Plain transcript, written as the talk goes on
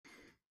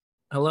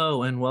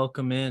Hello and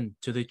welcome in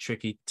to the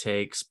Tricky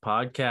Takes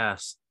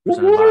podcast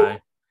presented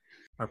by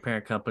our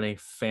parent company,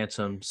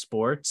 Phantom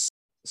Sports.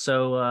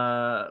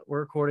 So we're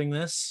recording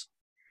this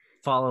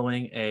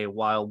following a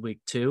wild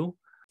week 2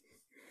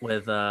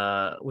 with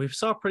we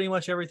saw pretty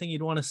much everything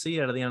you'd want to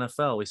see out of the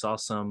NFL. We saw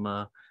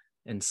some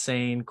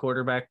insane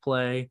quarterback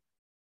play.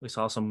 We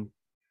saw some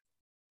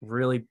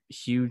really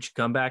huge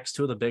comebacks,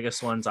 two of the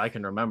biggest ones I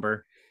can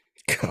remember.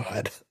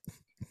 God.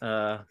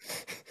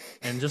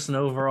 And just an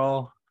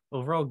overall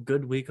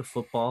good week of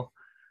football.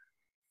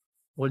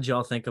 What did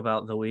y'all think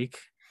about the week?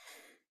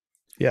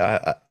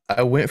 Yeah,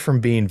 I went from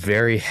being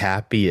very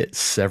happy at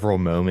several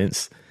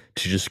moments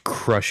to just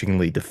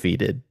crushingly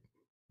defeated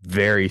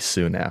very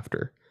soon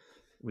after.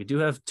 We do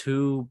have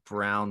two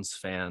Browns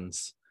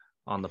fans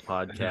on the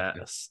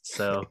podcast,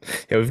 so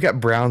yeah, we've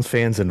got Browns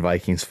fans and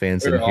Vikings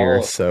fans in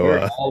here. So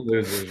we're all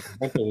losers,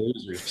 bunch of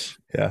losers.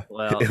 Yeah,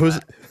 well, it was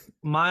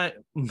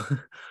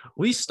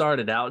we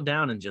started out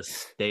down and just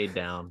stayed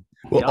down.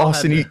 Well,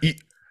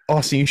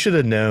 Austin, you should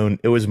have known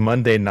it was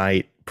Monday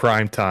night,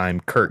 prime time,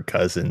 Kirk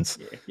Cousins.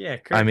 Yeah,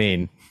 Kirk, I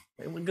mean,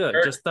 good.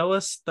 Kirk. Just throw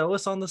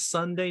us on the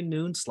Sunday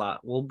noon slot.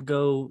 We'll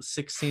go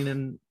 16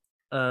 and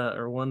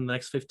or won the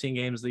next 15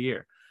 games of the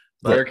year.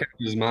 Kirk had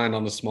his mind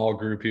on the small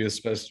group he was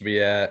supposed to be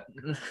at.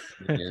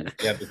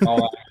 He had to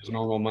call out his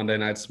normal Monday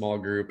night small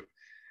group.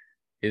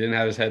 He didn't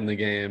have his head in the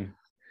game.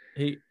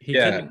 He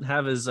couldn't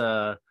have his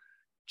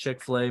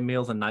Chick-fil-A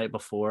meal the night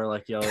before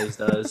like he always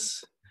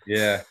does.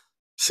 Yeah.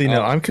 See,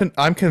 no,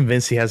 I'm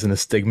convinced he has an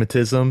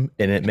astigmatism,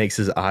 and it makes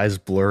his eyes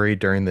blurry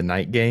during the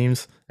night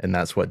games, and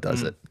that's what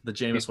does it. The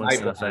Jameis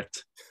Winston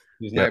effect.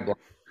 He's night blind.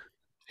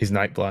 He's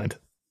night blind.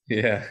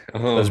 Yeah.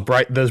 Those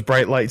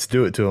bright lights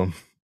do it to him.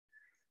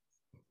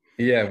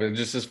 Yeah, but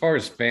just as far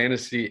as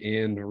fantasy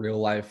and real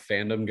life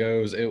fandom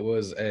goes, it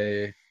was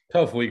a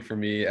tough week for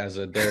me as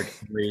a Derrick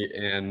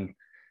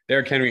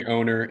Henry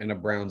owner and a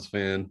Browns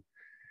fan.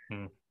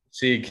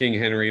 See King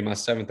Henry, my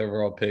 7th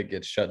overall pick,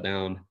 gets shut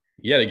down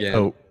yet again.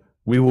 Oh,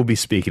 we will be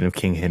speaking of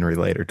King Henry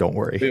later. Don't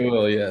worry. We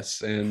will,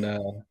 yes. And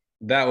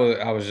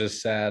I was just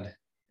sad,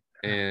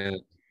 and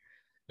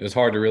it was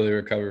hard to really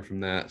recover from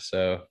that.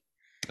 So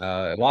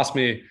it lost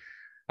me.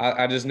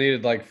 I just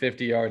needed like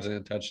 50 yards and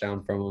a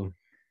touchdown from him,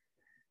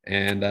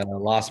 and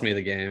lost me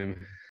the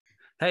game.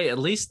 Hey, at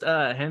least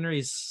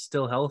Henry's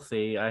still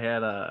healthy. I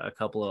had a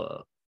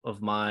couple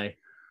of my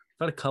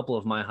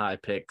high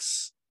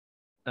picks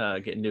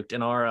get nuked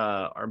in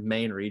our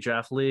main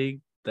redraft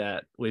league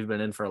that we've been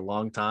in for a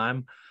long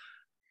time.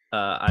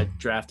 I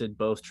drafted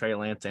both Trey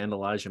Lance and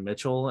Elijah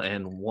Mitchell,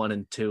 and 1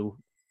 and 2,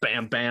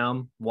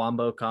 bam,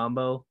 wombo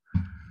combo.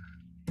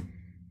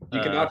 You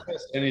cannot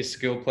trust any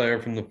skill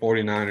player from the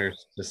 49ers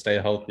to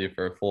stay healthy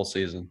for a full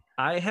season.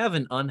 I have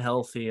an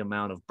unhealthy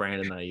amount of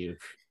Brandon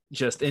Ayuk,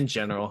 just in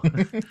general.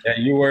 Yeah,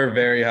 you were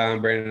very high on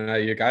Brandon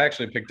Ayuk. I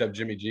actually picked up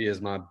Jimmy G as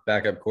my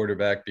backup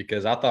quarterback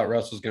because I thought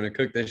Russ was going to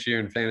cook this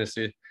year in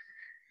fantasy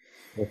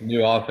with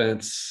new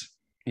offense.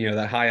 You know,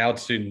 that high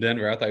altitude in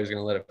Denver, I thought he was going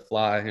to let it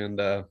fly.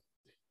 And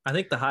I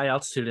think the high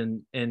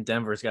altitude in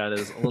Denver's got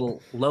is a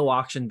little low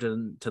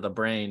oxygen to the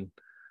brain.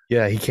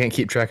 Yeah, he can't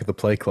keep track of the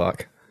play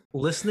clock.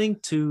 Listening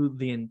to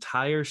the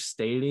entire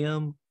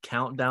stadium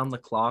count down the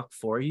clock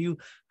for you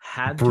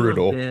had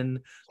Brutal. to have been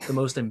the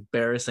most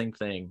embarrassing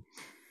thing.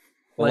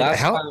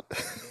 Last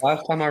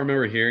time I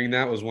remember hearing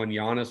that was when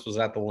Giannis was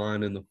at the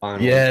line in the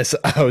final. Yes,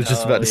 I was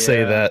just about to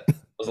say that. It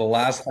was the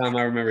last time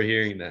I remember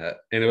hearing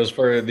that. And it was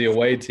for the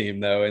away team,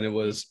 though, and it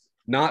was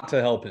not to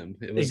help him.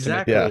 It was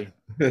exactly.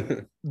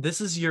 This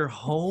is your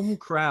home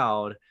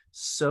crowd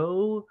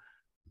so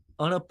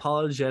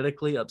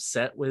unapologetically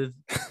upset with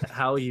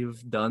how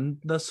you've done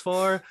thus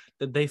far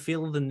that they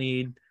feel the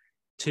need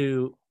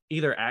to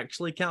either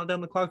actually count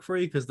down the clock for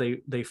you because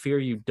they fear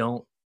you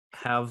don't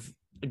have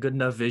a good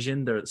enough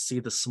vision to see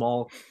the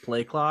small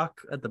play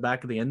clock at the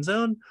back of the end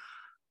zone,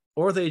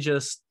 or they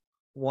just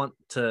want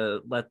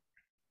to let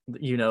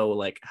you know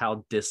like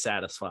how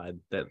dissatisfied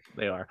that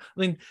they are. I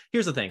mean,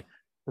 here's the thing.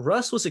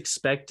 Russ was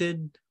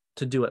expected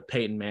to do what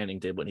Peyton Manning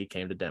did when he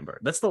came to Denver.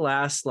 That's the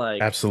last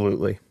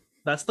Absolutely.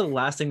 That's the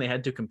last thing they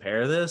had to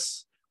compare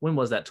this. When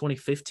was that?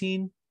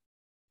 2015?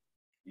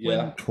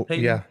 Yeah.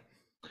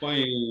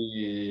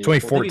 2014.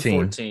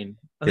 2014.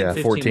 I think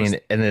 14.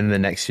 And then the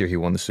next year he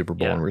won the Super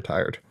Bowl and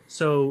retired.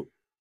 So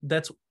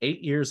that's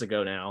 8 years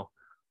ago now.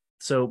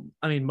 So,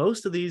 I mean,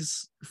 most of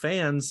these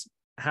fans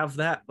have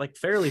that like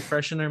fairly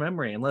fresh in their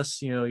memory,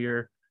 unless,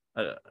 you're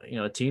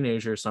a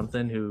teenager or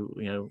something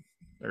who,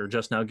 are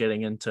just now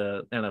getting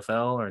into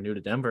NFL or new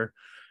to Denver.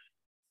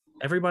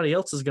 Everybody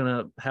else is going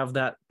to have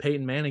that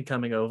Peyton Manning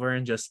coming over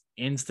and just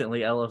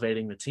instantly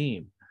elevating the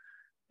team.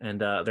 And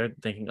they're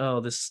thinking, oh,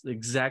 this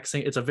exact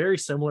same. It's a very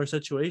similar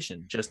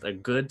situation. Just a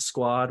good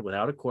squad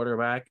without a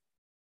quarterback.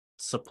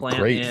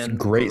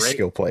 Great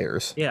skill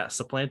players. Yeah,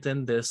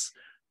 supplanting this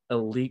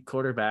elite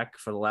quarterback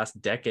for the last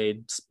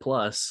decade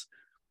plus,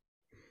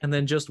 and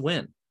then just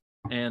win.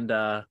 And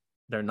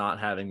they're not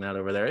having that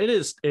over there. It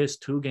is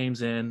 2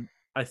 games in.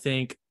 I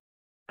think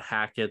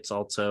Hackett's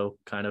also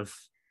kind of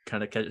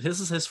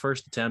this is his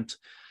first attempt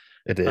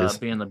It is.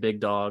 being the big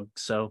dog.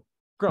 So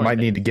growing Might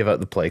need to pains. give up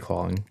the play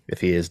calling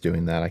if he is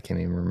doing that. I can't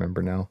even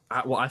remember now.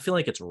 I feel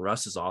like it's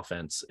Russ's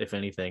offense, if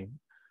anything.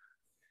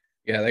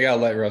 Yeah, they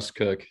gotta let Russ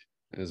cook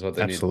is what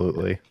they need.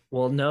 Absolutely.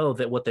 Well, no,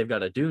 that what they've got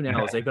to do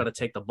now is they've got to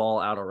take the ball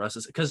out of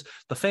Russ's because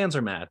the fans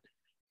are mad.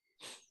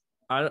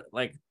 I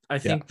Yeah.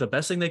 think the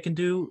best thing they can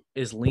do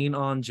is lean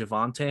on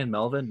Javonte and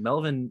Melvin.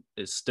 Melvin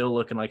is still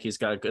looking like he's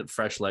got good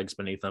fresh legs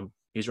beneath him.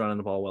 He's running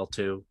the ball well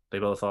too. They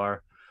both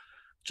are.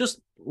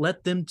 Just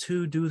let them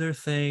two do their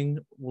thing.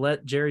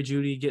 Let Jerry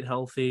Judy get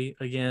healthy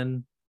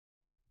again.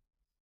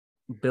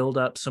 Build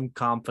up some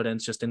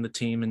confidence just in the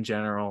team in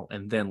general,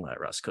 and then let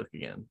Russ cook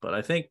again. But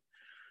I think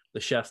the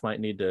chef might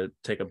need to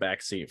take a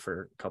back seat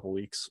for a couple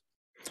weeks.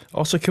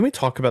 Also, can we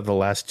talk about the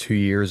last 2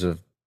 years of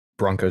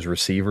Broncos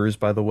receivers,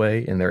 by the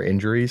way, and their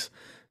injuries?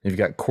 You've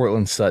got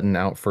Cortland Sutton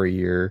out for a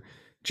year,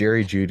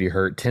 Jerry Judy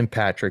hurt, Tim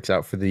Patrick's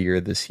out for the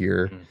year this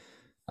year. Mm.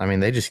 I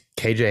mean, they just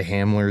KJ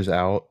Hamler's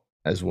out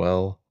as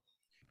well.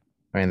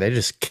 I mean, they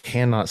just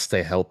cannot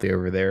stay healthy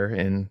over there,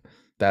 and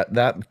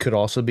that could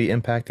also be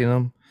impacting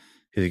them.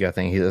 Because you got to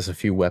think he has a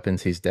few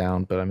weapons he's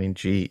down, but I mean,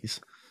 geez.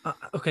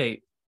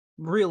 Okay,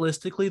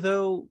 realistically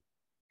though,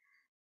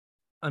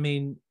 I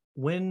mean,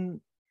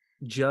 when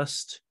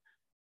just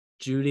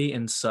Judy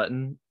and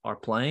Sutton are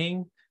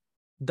playing,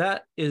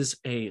 that is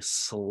a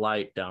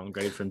slight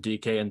downgrade from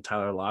DK and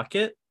Tyler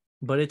Lockett,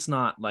 but it's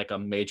not like a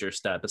major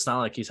step. It's not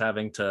like he's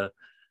having to,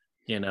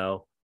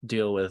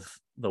 deal with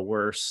the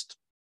worst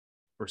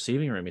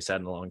receiving room he's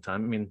had in a long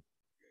time. I mean,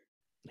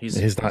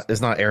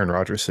 It's not Aaron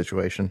Rodgers'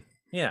 situation.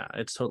 Yeah,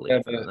 it's totally Yeah,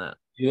 different than that.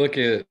 you look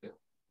at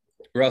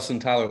Russ and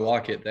Tyler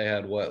Lockett, they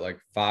had what, like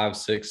 5,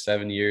 6,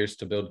 7 years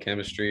to build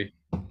chemistry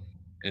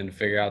and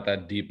figure out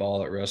that deep ball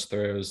that Russ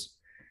throws.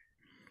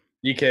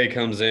 DK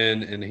comes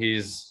in and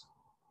he's,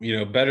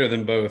 better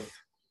than both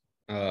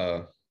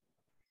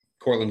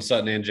Cortland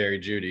Sutton and Jerry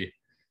Judy.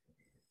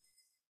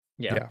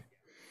 Yeah.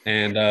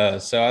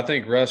 And so I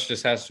think Russ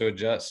just has to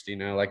adjust,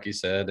 like you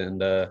said. And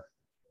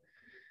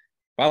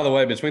by the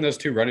way, between those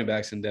two running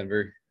backs in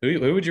Denver,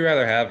 who would you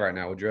rather have right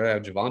now? Would you rather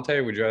have Javonte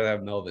or would you rather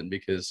have Melvin?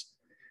 Because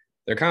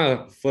they're kind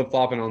of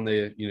flip-flopping on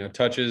the,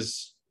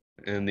 touches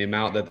and the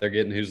amount that they're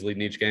getting, who's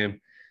leading each game.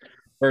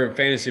 For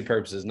fantasy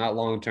purposes, not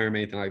long-term,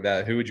 anything like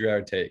that. Who would you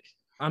rather take?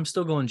 I'm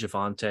still going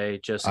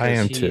Javonte just I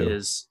am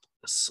because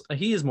too.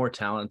 he is more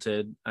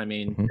talented. I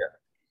mean, Mhm.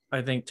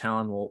 I think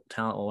talent will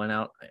win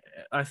out.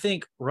 I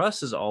think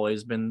Russ has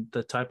always been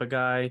the type of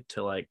guy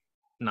to like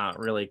not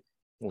really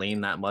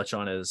lean that much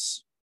on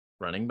his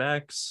running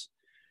backs.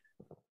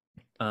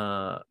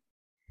 But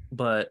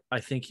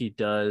I think he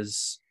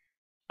does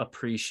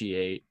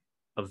appreciate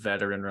a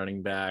veteran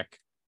running back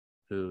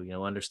who,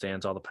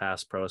 understands all the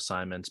pass pro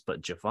assignments.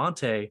 But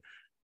Javonte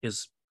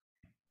is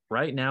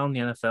right now in the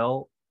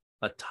NFL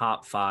a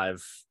top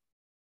 5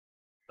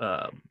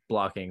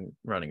 blocking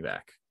running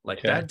back.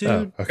 Like that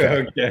dude. Oh,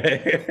 okay.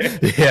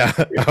 Okay. Yeah.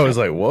 I was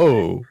like,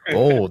 whoa,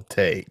 bold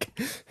take.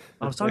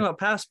 I was talking about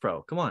pass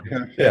pro. Come on.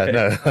 Yeah,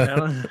 no.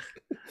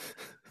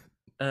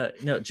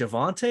 No,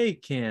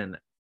 Javonte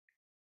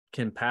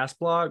can pass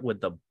block with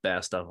the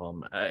best of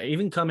them.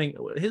 Even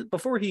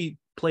before he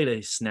played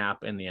a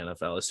snap in the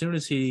NFL, as soon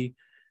as he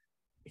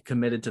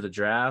committed to the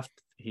draft,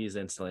 he's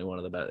instantly one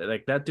of the best.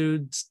 Like that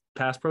dude's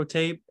pass pro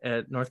tape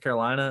at North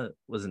Carolina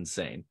was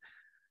insane.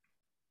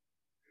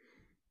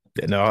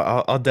 Yeah, no,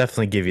 I'll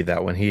definitely give you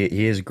that one.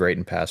 He is great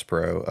in pass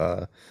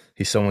pro.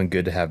 He's someone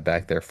good to have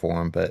back there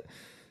for him. But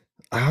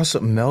I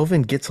also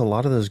Melvin gets a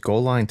lot of those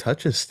goal line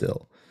touches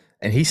still,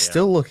 and he's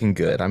still looking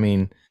good. I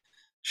mean,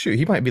 shoot,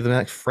 he might be the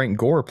next Frank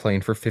Gore playing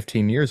for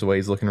 15 years the way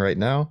he's looking right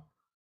now.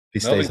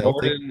 If he stays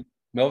healthy.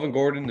 Melvin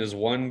Gordon is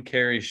 1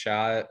 carry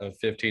shy of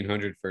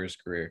 1,500 for his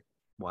career.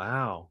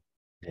 Wow.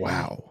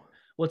 Wow.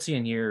 What's he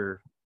in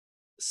year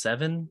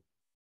 7?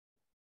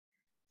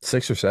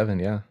 6 or 7,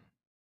 yeah.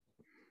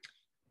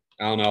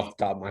 I don't know off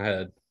the top of my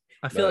head.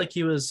 I feel like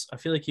he was a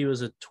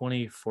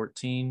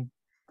 2014.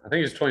 I think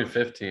it was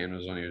 2015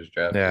 was when he was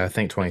drafted. Yeah, I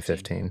think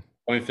 2015.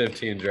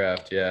 2015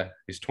 draft, yeah.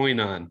 He's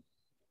 29.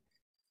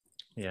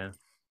 Yeah.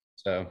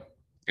 So,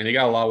 and he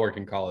got a lot of work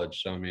in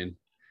college. So, I mean,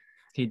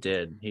 he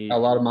did. He got a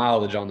lot of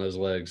mileage on those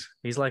legs.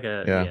 He's like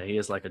he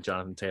is like a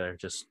Jonathan Taylor,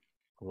 just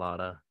a lot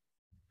of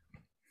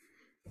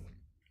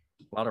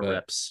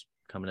reps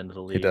coming into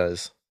the league. He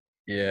does.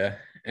 Yeah.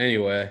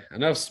 Anyway,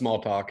 enough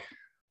small talk.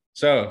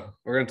 So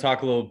we're going to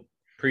talk a little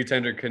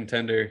pretender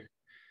contender.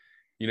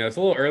 It's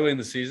a little early in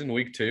the season,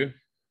 week 2,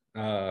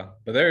 but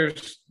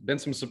there's been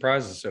some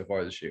surprises so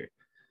far this year.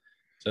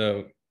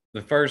 So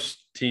the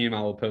first team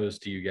I will pose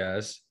to you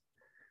guys,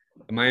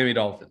 the Miami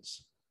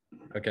Dolphins.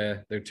 Okay,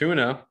 they're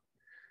 2-0.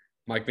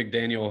 Mike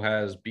McDaniel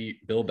has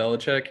beat Bill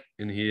Belichick,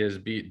 and he has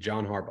beat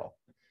John Harbaugh,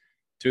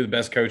 2 of the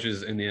best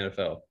coaches in the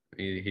NFL.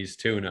 He's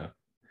 2-0.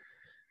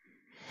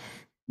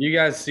 You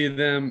guys see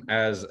them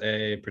as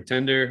a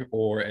pretender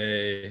or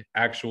a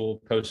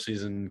actual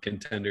postseason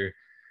contender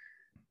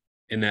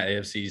in that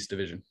AFC East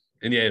division,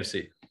 in the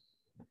AFC?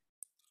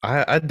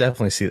 I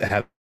definitely see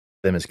have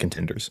them as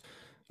contenders.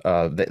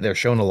 They're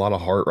showing a lot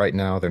of heart right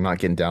now. They're not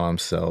getting down on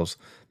themselves.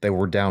 They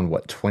were down,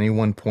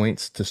 21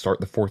 points to start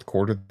the fourth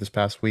quarter this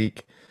past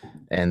week,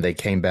 and they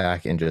came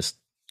back and just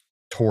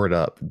tore it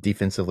up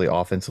defensively,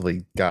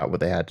 offensively, got what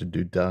they had to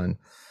do done.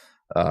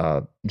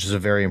 Just a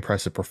very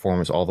impressive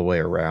performance all the way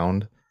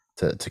around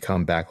to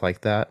come back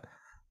like that.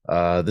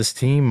 This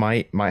team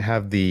might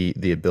have the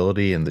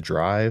ability and the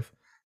drive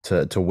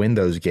to win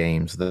those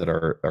games that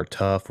are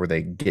tough, where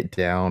they get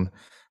down,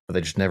 but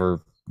they just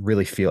never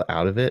really feel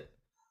out of it.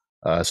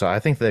 So I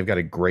think they've got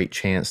a great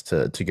chance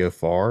to go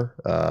far.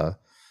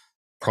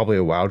 Probably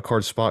a wild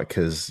card spot,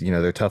 because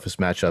their toughest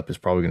matchup is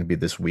probably going to be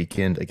this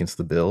weekend against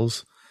the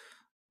Bills.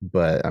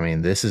 But I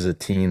mean, this is a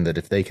team that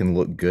if they can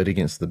look good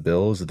against the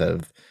Bills that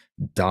have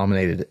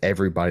dominated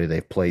everybody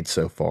they've played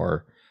so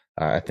far,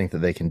 I think that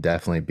they can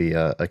definitely be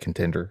a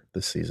contender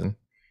this season.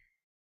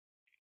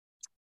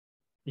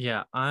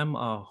 Yeah, I'm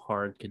a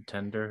hard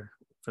contender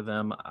for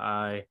them.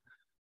 I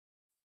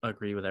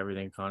agree with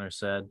everything Connor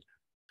said.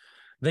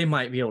 They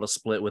might be able to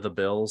split with the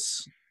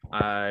Bills.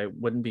 I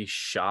wouldn't be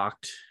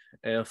shocked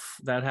if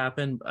that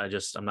happened.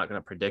 I'm not going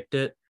to predict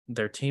it.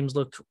 Their teams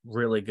looked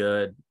really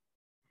good.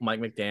 Mike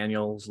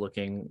McDaniel's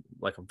looking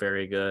like a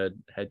very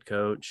good head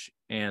coach,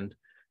 and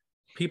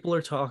people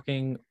are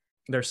talking.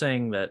 They're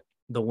saying that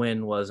the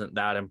win wasn't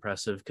that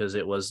impressive because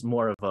it was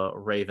more of a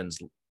Ravens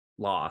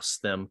loss,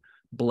 them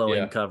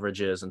blowing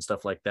coverages and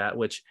stuff like that,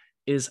 which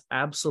is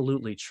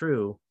absolutely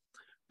true.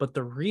 But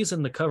the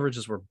reason the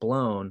coverages were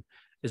blown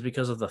is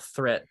because of the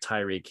threat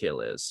Tyreek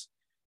Hill is.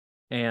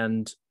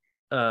 And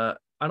I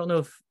don't know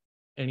if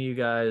any of you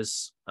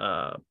guys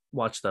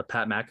watch the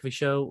Pat McAfee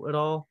show at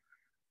all.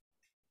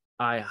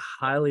 I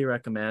highly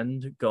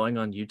recommend going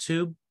on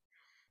YouTube,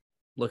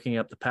 looking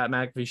up the Pat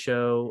McAfee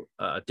show,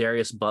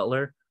 Darius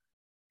Butler,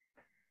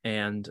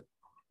 and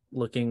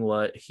looking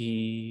what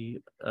he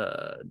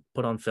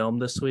put on film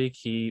this week.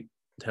 He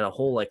had a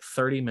whole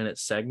 30-minute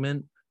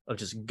segment of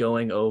just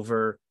going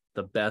over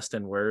the best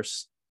and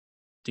worst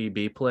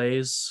DB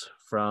plays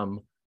from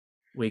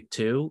week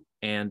 2,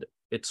 and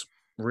it's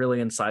really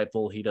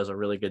insightful. He does a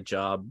really good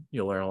job.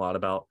 You'll learn a lot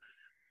about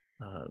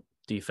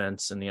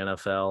defense in the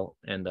NFL,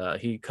 and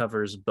he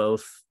covers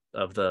both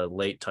of the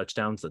late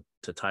touchdowns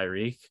to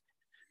Tyreek,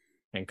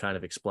 and kind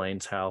of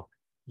explains how,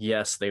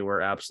 yes, they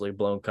were absolutely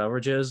blown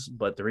coverages,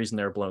 but the reason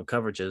they were blown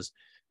coverages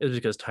is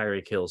because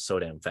Tyreek Hill is so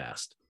damn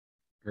fast.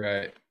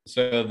 Right.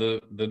 So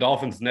the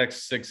Dolphins'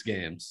 next 6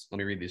 games, let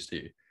me read these to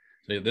you.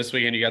 So this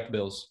weekend you got the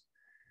Bills,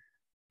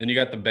 then you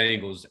got the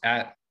Bengals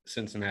at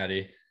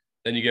Cincinnati,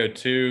 then you go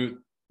to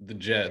the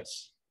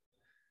Jets,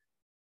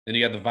 then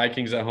you got the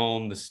Vikings at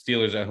home, the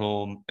Steelers at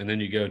home, and then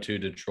you go to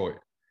Detroit.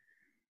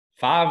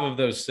 5 of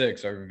those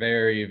 6 are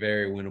very,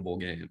 very winnable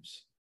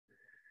games.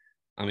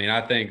 I mean,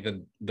 I think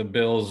that the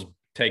Bills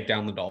take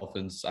down the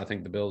Dolphins. I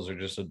think the Bills are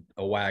just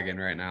a wagon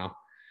right now.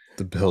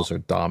 The Bills are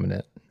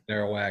dominant.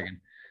 They're a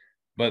wagon.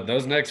 But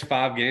those next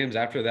 5 games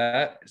after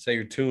that, say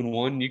you're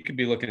 2-1, you could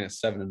be looking at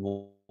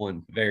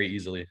 7-1 very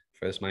easily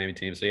for this Miami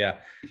team. So yeah,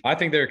 I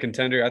think they're a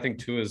contender. I think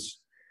Tua's,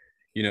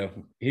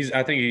 he's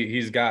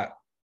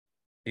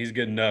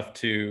good enough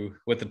to,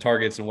 with the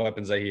targets and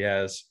weapons that he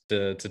has,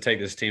 to take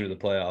this team to the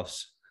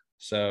playoffs.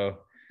 So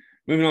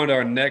moving on to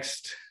our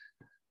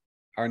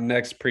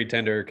next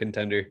pretender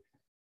contender,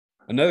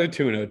 another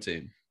 2-0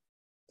 team,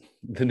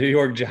 the New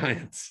York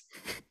Giants.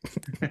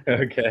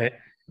 Okay.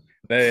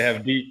 They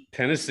have beat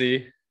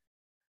Tennessee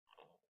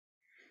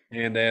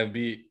and they have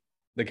beat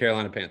the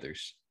Carolina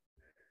Panthers.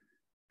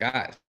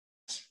 Guys,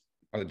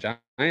 are the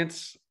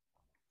Giants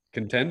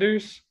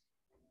contenders?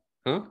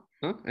 Huh?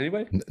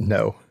 Anybody?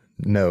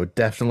 No,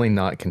 definitely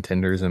not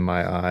contenders in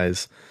my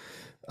eyes.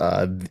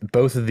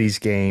 Both of these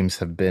games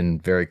have been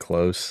very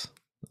close.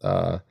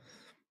 I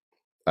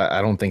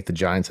don't think the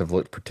Giants have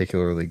looked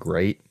particularly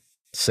great.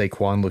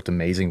 Saquon looked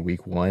amazing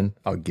week 1.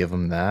 I'll give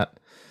him that.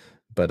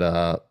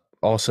 But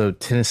also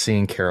Tennessee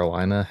and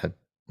Carolina have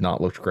not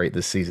looked great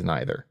this season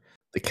either.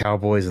 The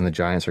Cowboys and the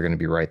Giants are going to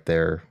be right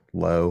there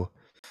low.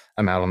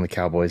 I'm out on the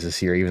Cowboys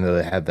this year, even though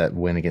they had that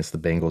win against the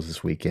Bengals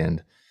this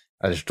weekend.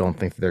 I just don't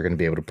think that they're going to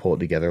be able to pull it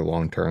together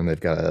long term. They've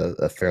got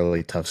a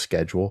fairly tough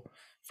schedule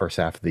first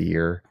half of the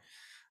year.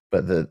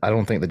 But I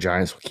don't think the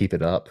Giants will keep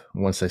it up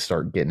once they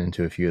start getting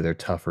into a few of their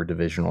tougher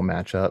divisional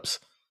matchups.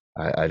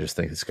 I just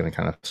think it's going to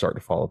kind of start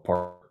to fall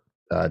apart.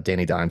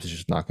 Danny Dimes is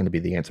just not going to be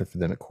the answer for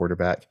them at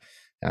quarterback.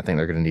 And I think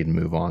they're going to need to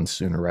move on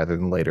sooner rather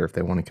than later if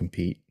they want to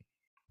compete.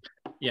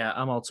 Yeah,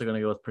 I'm also going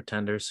to go with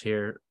pretenders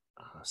here.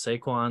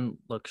 Saquon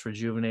looks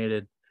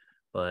rejuvenated,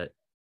 but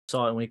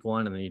saw it in week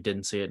 1 and then you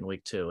didn't see it in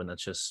week 2. And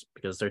that's just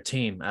because their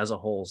team as a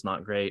whole is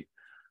not great.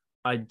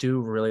 I do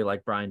really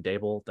like Brian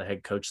Dable, the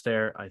head coach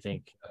there. I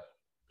think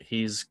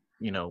he's,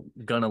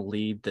 going to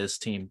lead this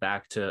team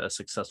back to a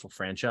successful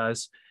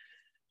franchise.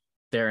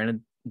 They're in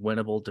a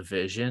winnable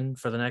division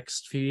for the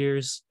next few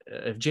years.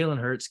 If Jalen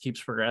Hurts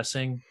keeps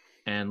progressing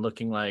and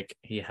looking like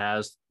he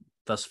has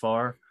thus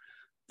far,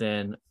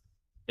 then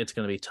it's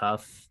going to be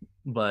tough.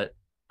 But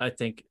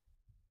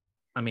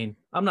I'm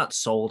not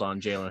sold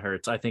on Jalen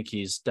Hurts. I think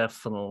he's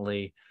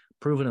definitely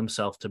proven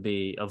himself to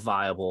be a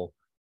viable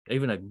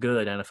even a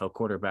good NFL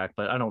quarterback,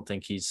 but I don't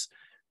think he's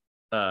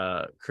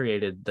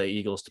created the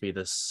Eagles to be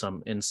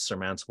some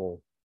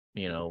insurmountable,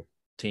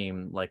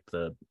 team like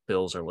the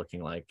Bills are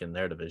looking like in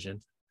their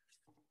division.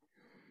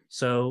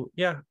 So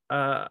yeah,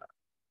 I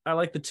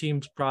like the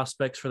team's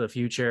prospects for the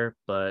future,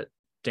 but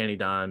Danny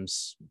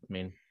Dimes, I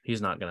mean,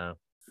 he's not gonna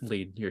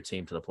lead your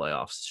team to the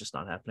playoffs. It's just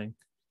not happening.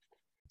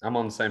 I'm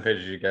on the same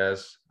page as you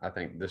guys. I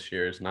think this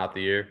year is not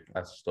the year.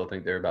 I still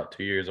think they're about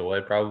 2 years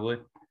away, probably,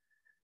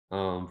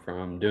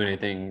 from doing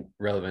anything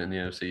relevant in the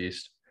NFC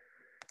East.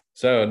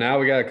 So now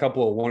we got a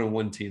couple of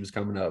 1-1 teams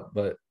coming up,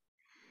 but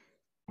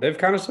they've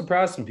kind of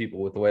surprised some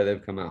people with the way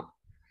they've come out.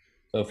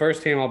 So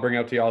first team I'll bring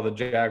up to y'all, the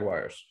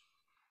Jaguars.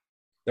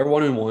 They're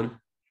 1-1.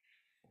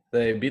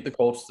 They beat the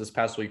Colts this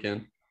past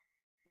weekend.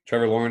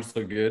 Trevor Lawrence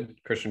looked good.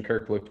 Christian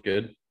Kirk looked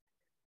good.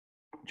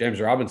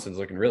 James Robinson's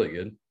looking really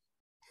good.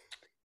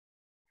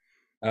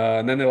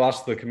 And then they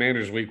lost to the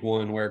Commanders week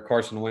 1, where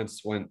Carson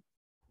Wentz went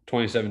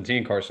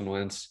 2017 Carson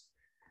Wentz,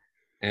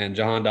 and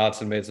Jahan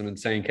Dotson made some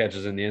insane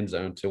catches in the end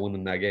zone to win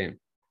them that game.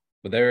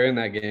 But they were in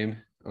that game.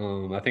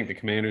 I think the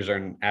Commanders are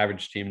an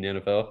average team in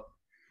the NFL.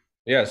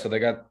 Yeah, so you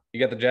got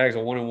the Jags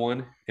at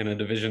 1-1 in a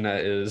division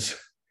that is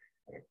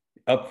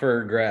up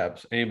for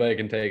grabs. Anybody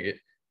can take it.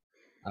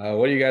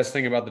 What do you guys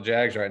think about the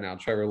Jags right now?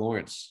 Trevor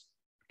Lawrence,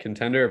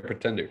 contender or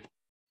pretender?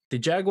 The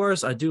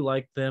Jaguars, I do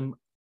like them.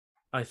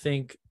 I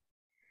think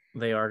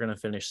they are going to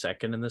finish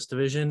second in this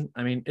division.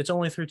 I mean, it's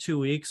only through 2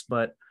 weeks,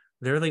 but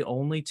they're the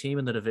only team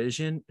in the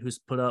division who's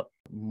put up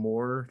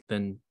more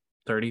than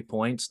 30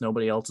 points.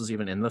 Nobody else is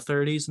even in the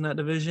 30s in that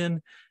division.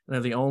 And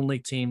they're the only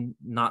team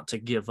not to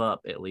give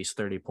up at least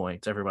 30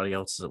 points. Everybody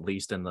else is at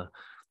least in the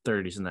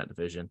 30s in that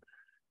division.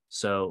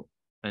 So,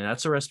 and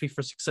that's a recipe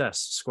for success.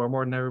 Score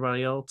more than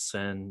everybody else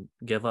and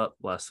give up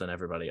less than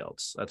everybody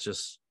else.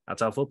 That's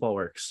how football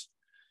works.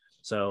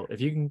 So if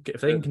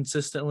they can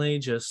consistently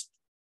just,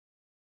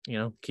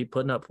 keep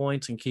putting up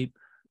points and keep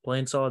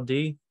playing solid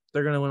D,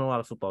 they're going to win a lot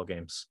of football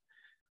games.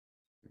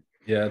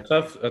 Yeah,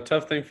 a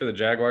tough thing for the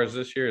Jaguars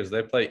this year is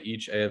they play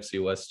each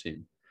AFC West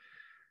team.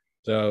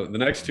 So the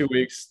next 2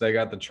 weeks, they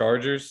got the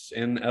Chargers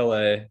in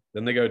LA,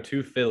 then they go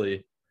to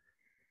Philly,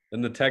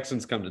 then the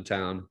Texans come to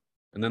town,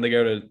 and then they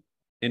go to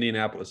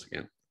Indianapolis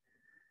again.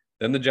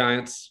 Then the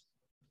Giants,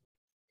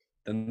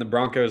 then the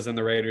Broncos, then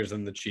the Raiders,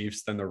 then the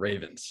Chiefs, then the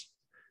Ravens.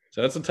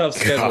 So that's a tough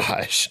schedule.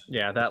 Gosh.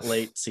 Yeah, that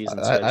late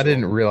season schedule. I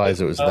didn't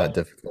realize it was that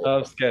difficult.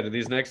 Tough schedule.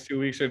 These next 2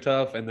 weeks are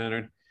tough, and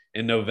then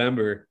in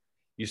November,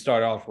 you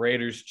start off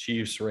Raiders,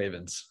 Chiefs,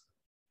 Ravens.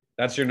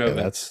 That's your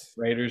November.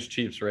 Raiders,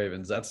 Chiefs,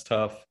 Ravens. That's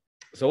tough.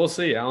 So we'll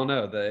see. I don't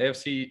know. The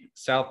AFC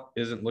South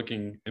isn't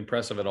looking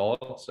impressive at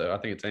all, so I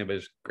think it's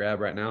anybody's grab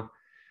right now.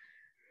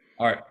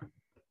 All right.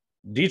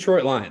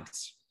 Detroit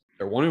Lions.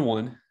 They're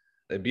 1-1.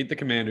 They beat the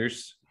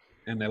Commanders,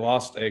 and they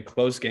lost a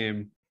close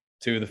game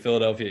to the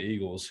Philadelphia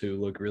Eagles, who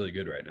look really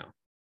good right now.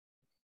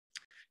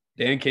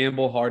 Dan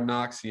Campbell, Hard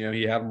Knocks, he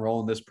had them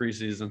rolling this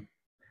preseason.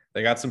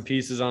 They got some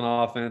pieces on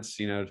offense,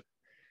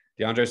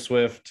 DeAndre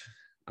Swift,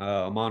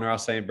 Amon-Ra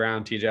St.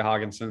 Brown, TJ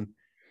Hawkinson,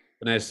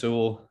 Penei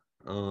Sewell.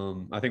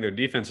 I think their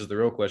defense is the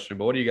real question,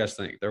 but what do you guys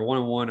think? They're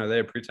 1-1. Are they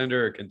a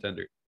pretender or a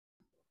contender?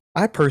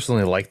 I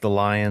personally like the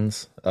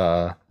Lions.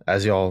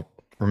 As y'all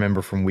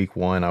remember from week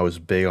 1, I was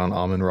big on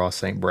Amon-Ra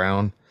St.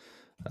 Brown.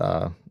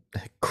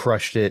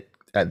 Crushed it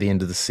at the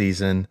end of the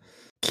season,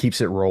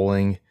 keeps it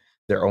rolling.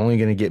 They're only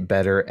going to get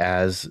better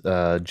as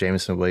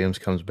Jameson Williams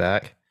comes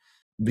back.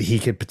 He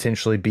could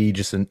potentially be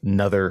just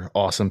another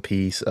awesome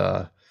piece.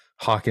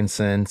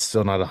 Hawkinson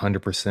still not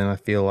 100%. I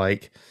feel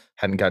like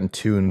hadn't gotten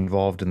too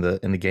involved in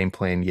the game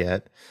plan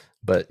yet,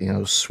 but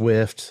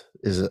Swift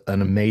is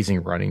an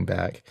amazing running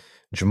back.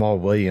 Jamal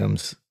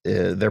Williams,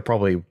 they're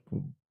probably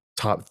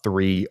top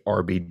 3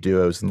 RB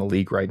duos in the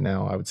league right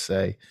now, I would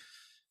say.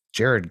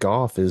 Jared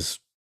Goff is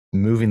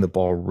moving the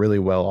ball really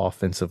well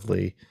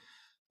offensively.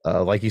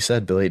 Like you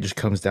said, Billy, it just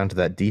comes down to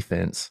that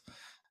defense.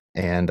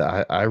 And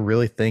I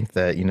really think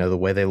that, the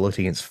way they looked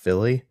against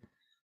Philly,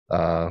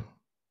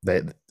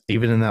 they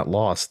even in that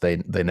loss,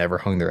 they never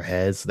hung their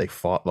heads. They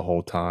fought the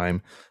whole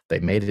time. They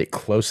made it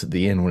close at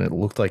the end when it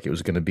looked like it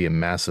was going to be a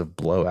massive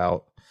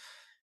blowout.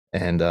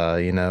 And,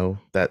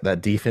 that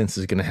defense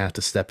is going to have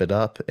to step it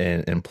up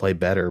and play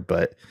better.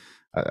 But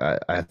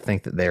I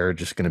think that they're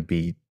just going to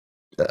be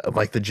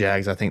like the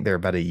Jags. I think they're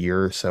about a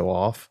year or so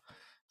off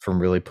from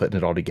really putting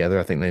it all together.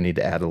 I think they need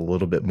to add a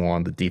little bit more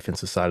on the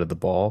defensive side of the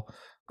ball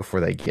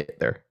before they get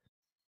there.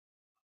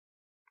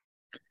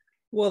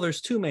 Well, there's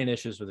 2 main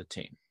issues with the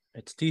team.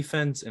 It's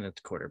defense and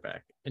it's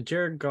quarterback. And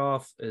Jared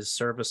Goff is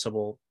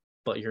serviceable,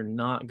 but you're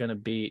not going to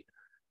beat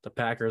the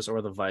Packers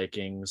or the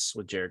Vikings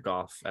with Jared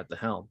Goff at the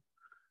helm.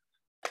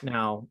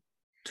 Now,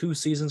 2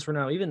 seasons from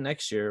now, even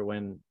next year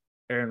when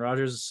Aaron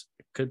Rodgers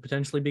could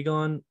potentially be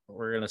gone,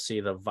 we're going to see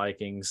the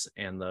Vikings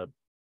and the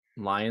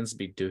Lions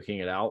be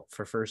duking it out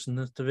for first in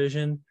this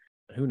division.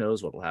 Who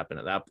knows what will happen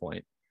at that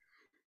point?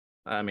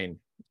 I mean,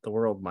 the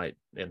world might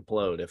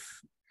implode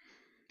if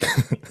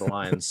the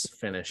Lions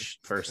finish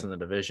first in the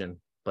division.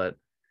 But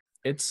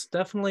It's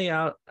definitely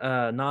not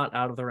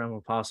out of the realm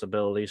of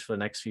possibilities for the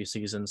next few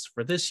seasons.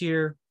 For this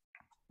year,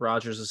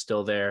 Rodgers is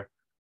still there,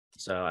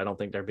 so I don't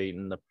think they're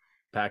beating the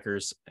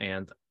Packers,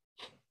 and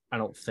I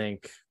don't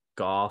think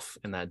Goff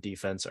and that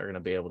defense are going to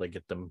be able to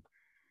get them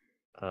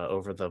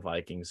over the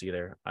Vikings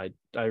either. I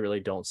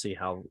really don't see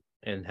how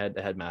in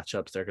head-to-head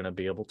matchups they're going to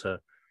be able to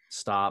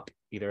stop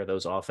either of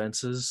those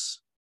offenses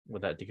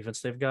with that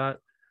defense they've got.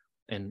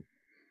 And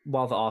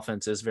while the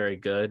offense is very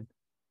good,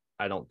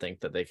 I don't think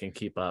that they can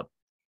keep up.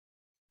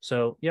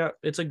 So yeah,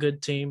 it's a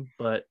good team,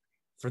 but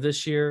for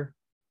this year,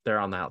 they're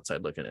on the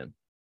outside looking in.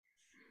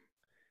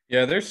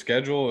 Yeah, their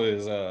schedule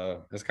is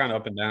kind of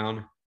up and down.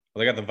 Well,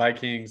 they got the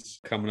Vikings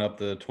coming up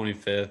the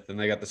 25th, and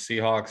they got the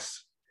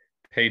Seahawks,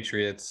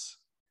 Patriots,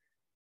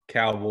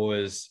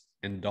 Cowboys,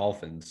 and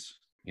Dolphins.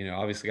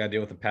 Obviously got to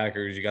deal with the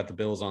Packers. You got the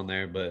Bills on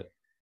there, but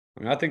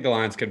I mean, I think the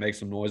Lions could make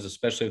some noise,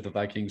 especially if the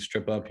Vikings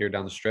trip up here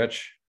down the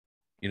stretch.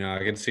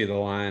 I can see the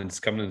Lions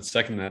coming in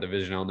second in that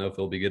division. I don't know if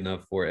it'll be good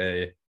enough for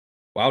a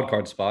wild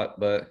card spot,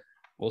 but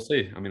we'll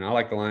see. I mean, I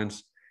like the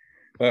Lions,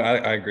 but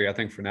I agree. I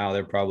think for now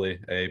they're probably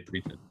a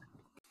pretender.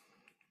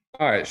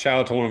 All right, shout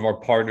out to one of our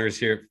partners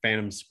here at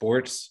Phantom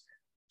Sports,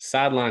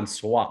 Sideline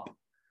Swap.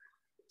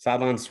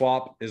 Sideline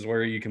Swap is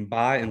where you can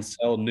buy and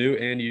sell new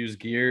and used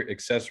gear,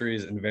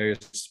 accessories, and various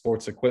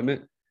sports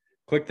equipment.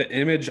 Click the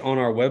image on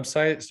our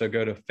website. So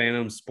go to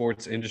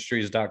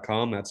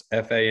phantomsportsindustries.com. That's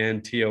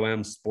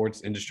FANTOM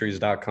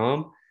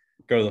sportsindustries.com.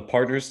 Go to the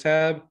partners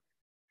tab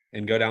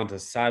and go down to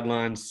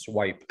Sideline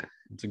Swipe.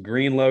 It's a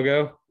green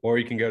logo, or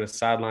you can go to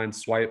Sideline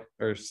Swipe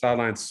or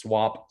Sideline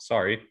Swap.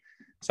 Sorry,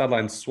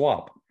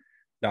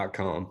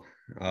 SidelineSwap.com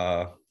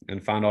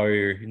and find all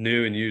your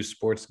new and used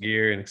sports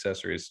gear and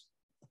accessories.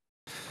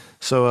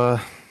 So,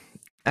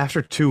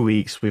 after 2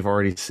 weeks, we've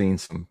already seen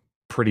some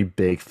pretty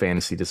big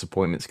fantasy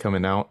disappointments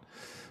coming out.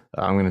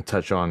 I'm going to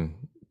touch on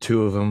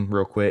two of them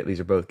real quick. These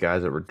are both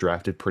guys that were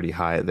drafted pretty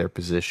high at their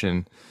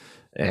position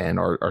and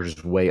are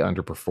just way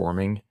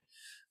underperforming.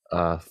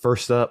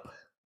 First up,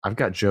 I've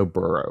got Joe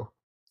Burrow.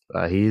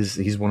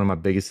 He's one of my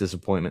biggest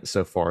disappointments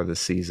so far this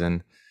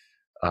season.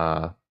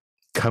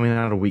 Coming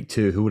out of week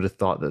 2, who would have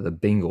thought that the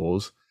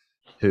Bengals,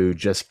 who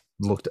just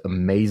looked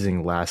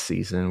amazing last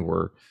season,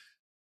 were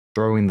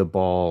throwing the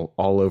ball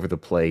all over the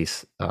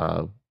place,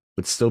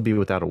 would still be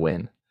without a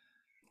win.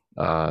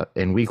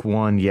 In week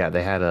 1, yeah,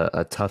 they had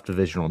a tough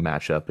divisional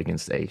matchup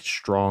against a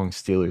strong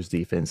Steelers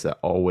defense that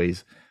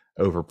always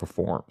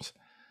overperforms.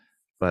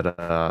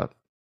 But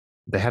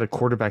they had a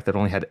quarterback that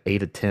only had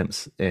 8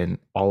 attempts in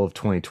all of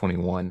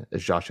 2021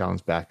 as Josh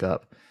Allen's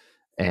backup,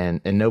 and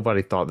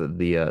nobody thought that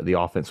the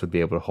offense would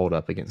be able to hold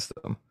up against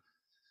them.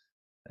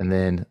 And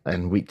then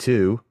in week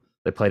 2,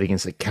 they played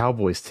against a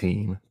Cowboys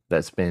team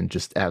that's been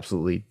just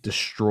absolutely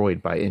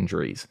destroyed by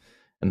injuries,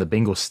 and the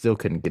Bengals still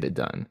couldn't get it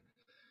done.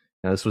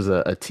 Now, this was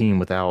a team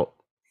without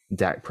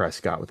Dak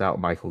Prescott, without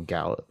Michael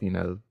Gallup,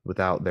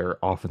 without their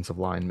offensive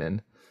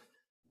linemen.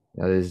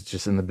 It's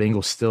just, and the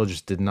Bengals still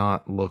just did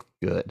not look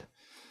good.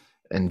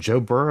 And Joe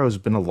Burrow has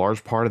been a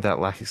large part of that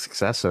lack of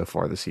success so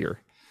far this year.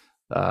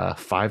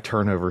 5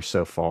 turnovers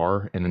so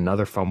far, and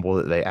another fumble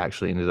that they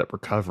actually ended up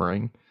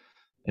recovering.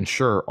 And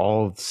sure,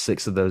 all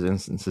 6 of those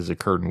instances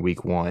occurred in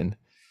week 1.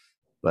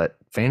 But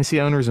fantasy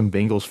owners and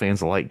Bengals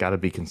fans alike got to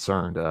be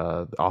concerned.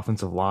 The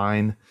offensive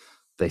line,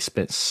 they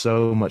spent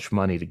so much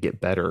money to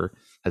get better,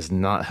 has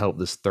not helped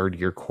this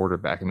third-year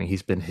quarterback. I mean,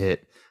 he's been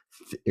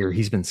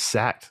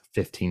sacked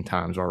 15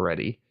 times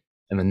already.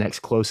 And the next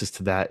closest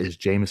to that is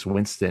Jameis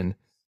Winston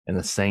and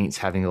the Saints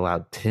having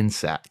allowed 10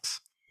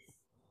 sacks.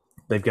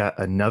 They've got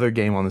another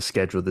game on the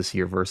schedule this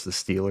year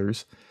versus the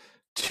Steelers,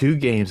 2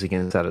 games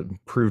against that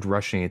improved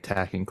rushing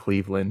attack in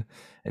Cleveland,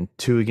 and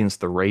 2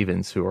 against the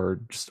Ravens, who are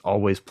just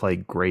always play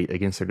great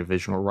against their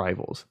divisional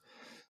rivals.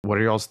 What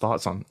are y'all's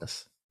thoughts on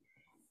this?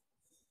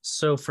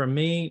 So for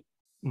me,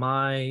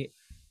 my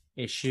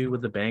issue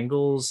with the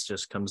Bengals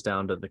just comes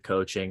down to the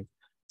coaching.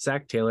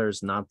 Zach Taylor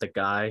is not the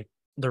guy.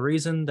 The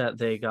reason that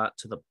they got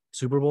to the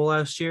Super Bowl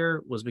last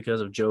year was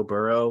because of Joe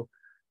Burrow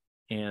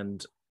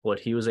and what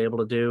he was able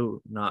to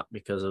do, not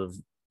because of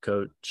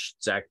Coach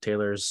Zach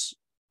Taylor's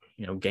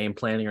game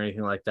planning or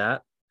anything like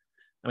that.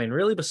 I mean,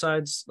 really,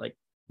 besides like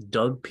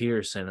Doug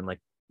Pearson and like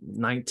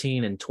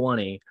 19 and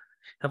 20,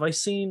 have I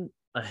seen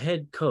a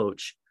head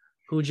coach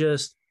who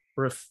just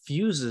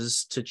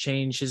refuses to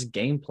change his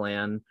game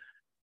plan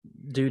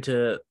due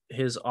to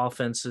his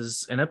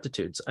offense's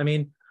ineptitudes? I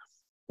mean,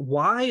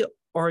 why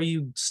are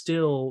you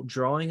still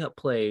drawing up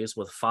plays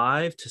with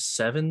 5 to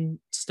 7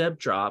 step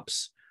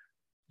drops,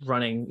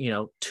 running,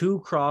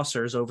 2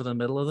 crossers over the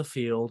middle of the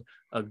field,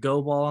 a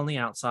go ball on the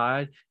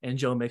outside, and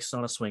Joe Mixon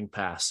on a swing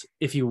pass?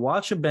 If you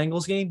watch a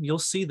Bengals game, you'll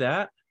see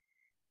that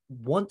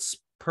once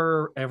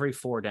per every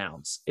 4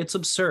 downs. It's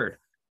absurd.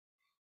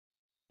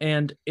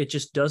 And it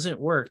just doesn't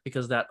work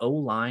because that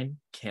O-line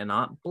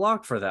cannot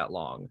block for that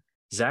long.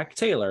 Zach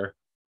Taylor,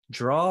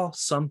 draw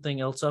something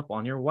else up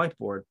on your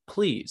whiteboard,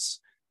 please.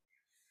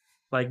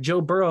 Like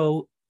Joe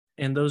Burrow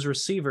and those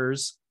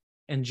receivers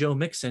and Joe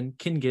Mixon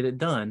can get it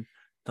done.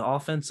 The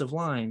offensive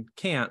line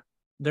can't.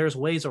 there's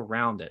ways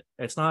around it.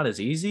 It's not as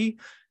easy,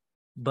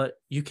 but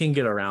you can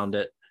get around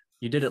it.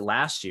 You did it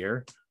last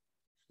year,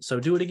 so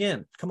do it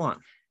again. Come on.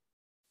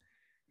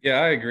 Yeah,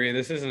 I agree.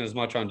 This isn't as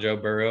much on Joe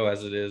Burrow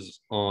as it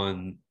is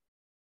on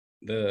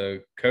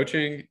the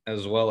coaching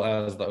as well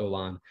as the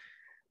O-line.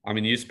 I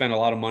mean, you spent a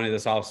lot of money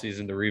this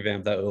offseason to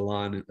revamp that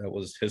O-line that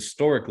was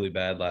historically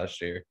bad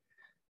last year.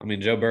 I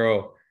mean, Joe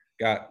Burrow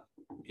got,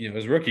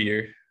 his rookie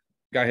year,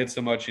 got hit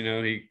so much, he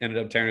ended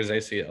up tearing his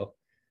ACL.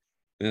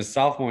 In his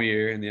sophomore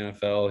year in the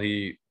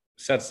NFL,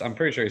 I'm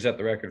pretty sure he set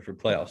the record for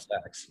playoff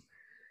sacks.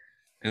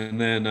 And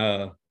then,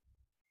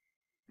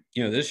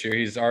 this year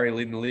he's already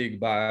leading the league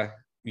by,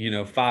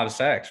 5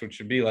 sacks, which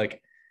would be like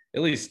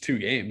at least 2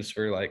 games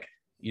for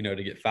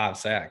to get 5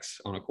 sacks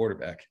on a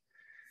quarterback.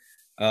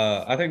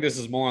 I think this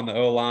is more on the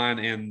O-line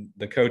and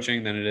the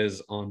coaching than it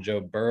is on Joe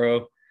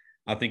Burrow.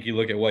 I think you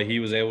look at what he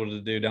was able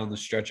to do down the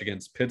stretch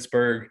against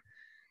Pittsburgh.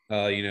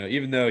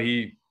 Even though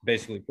he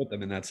basically put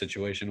them in that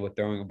situation with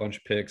throwing a bunch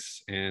of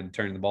picks and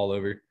turning the ball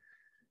over,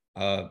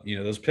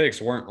 those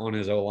picks weren't on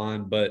his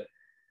O-line, but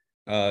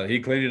he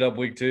cleaned it up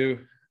week 2.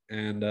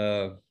 And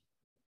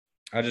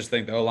I just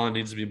think the O-line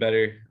needs to be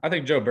better. I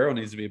think Joe Burrow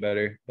needs to be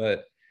better,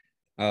 but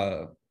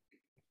I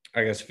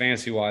guess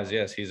fantasy-wise,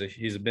 yes,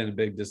 he's been a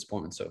big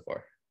disappointment so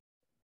far.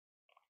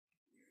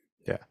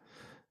 Yeah,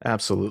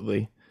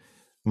 absolutely.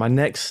 My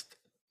next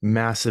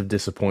massive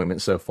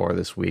disappointment so far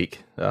this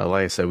week,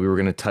 like I said, we were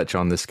going to touch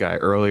on this guy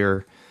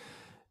earlier,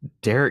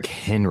 Derrick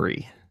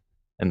Henry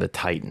and the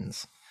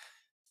Titans.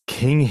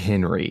 King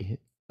Henry,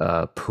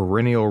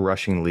 perennial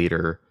rushing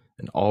leader,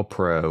 an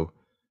all-pro,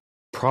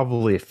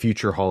 probably a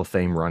future Hall of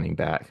Fame running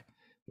back,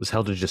 was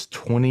held to just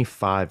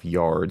 25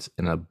 yards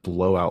in a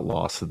blowout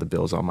loss to the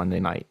Bills on Monday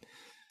night.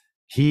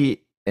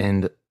 He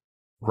and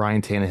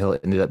Ryan Tannehill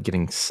ended up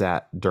getting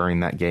sat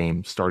during that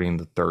game starting in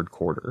the third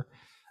quarter.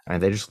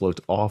 And they just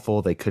looked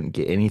awful. They couldn't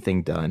get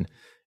anything done.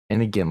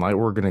 And again, like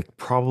we're going to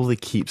probably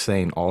keep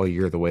saying all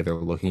year the way they're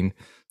looking,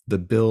 the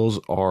Bills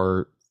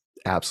are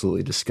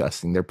absolutely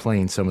disgusting. They're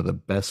playing some of the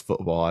best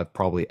football I've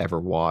probably ever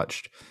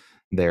watched.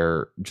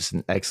 They're just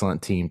an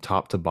excellent team,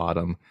 top to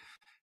bottom.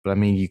 But I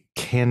mean, you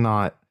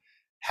cannot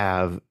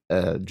have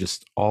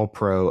just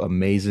all-pro,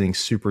 amazing,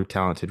 super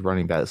talented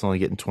running back that's only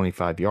getting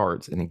 25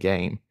 yards in a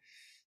game.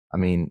 I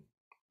mean,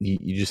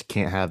 you just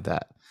can't have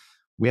that.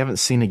 We haven't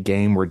seen a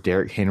game where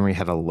Derrick Henry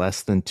had a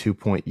less than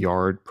 2-point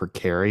yard per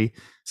carry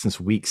since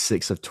week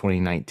 6 of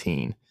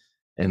 2019.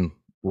 And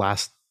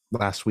last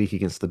week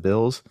against the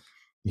Bills,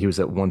 he was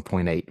at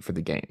 1.8 for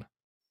the game.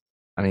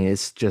 I mean,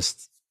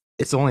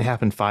 it's only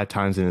happened 5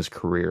 times in his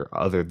career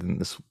other than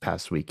this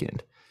past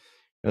weekend.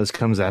 This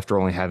comes after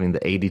only having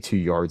the 82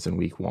 yards in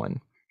week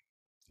 1.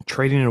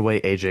 Trading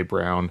away A.J.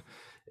 Brown,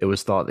 it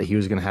was thought that he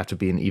was going to have to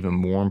be an even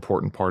more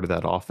important part of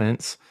that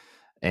offense.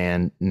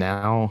 And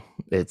now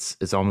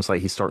it's almost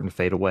like he's starting to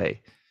fade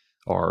away.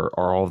 Are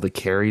all the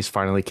carries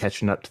finally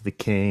catching up to the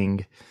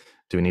King?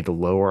 Do we need to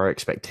lower our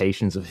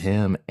expectations of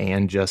him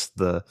and just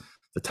the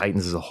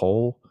Titans as a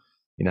whole?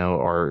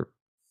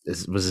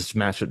 Was this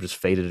matchup just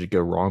fated to go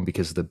wrong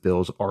because the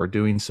Bills are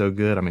doing so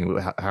good? I mean,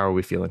 how are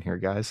we feeling here,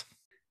 guys?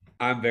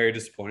 I'm very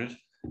disappointed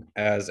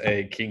as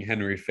a King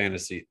Henry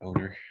fantasy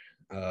owner.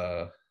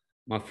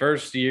 My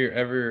first year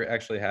ever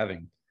actually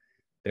having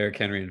Derrick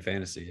Henry in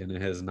fantasy, and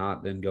it has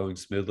not been going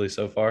smoothly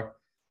so far.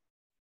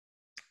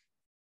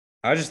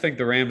 I just think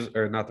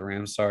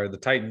the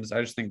Titans,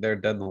 I just think they're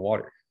dead in the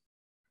water.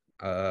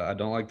 I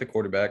don't like the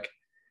quarterback.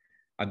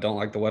 I don't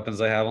like the weapons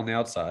they have on the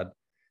outside.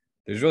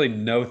 There's really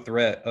no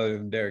threat other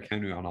than Derrick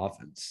Henry on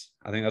offense.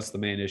 I think that's the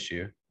main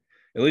issue.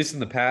 At least in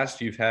the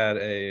past, you've had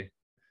Ryan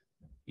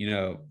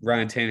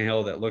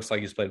Tannehill that looks like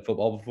he's played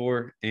football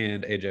before,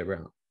 and A.J.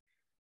 Brown.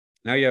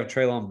 Now you have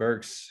Treylon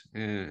Burks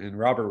and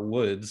Robert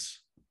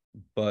Woods,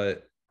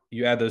 but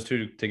you add those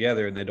two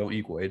together and they don't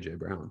equal A.J.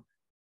 Brown.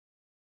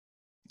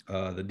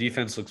 The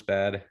defense looks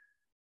bad,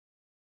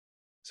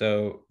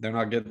 so they're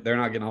not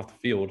getting off the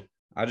field.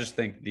 I just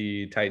think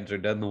the Titans are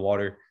dead in the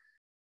water.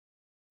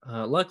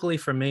 Luckily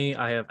for me,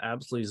 I have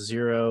absolutely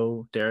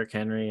zero Derrick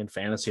Henry in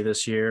fantasy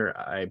this year.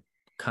 I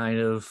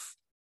don't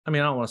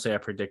want to say I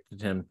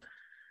predicted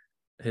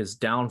his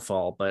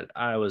downfall, but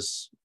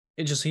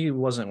he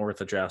wasn't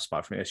worth a draft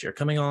spot for me this year.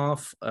 Coming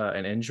off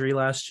an injury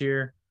last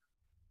year,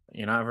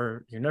 you're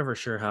never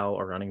sure how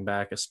a running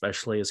back,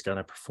 especially, is going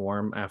to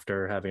perform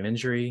after having an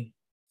injury.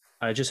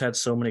 I just had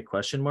so many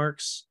question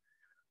marks.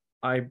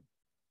 I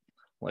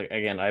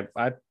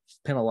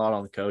pin a lot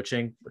on the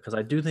coaching because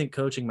I do think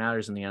coaching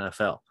matters in the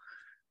NFL.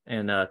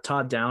 And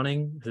Todd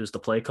Downing, who's the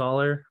play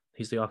caller,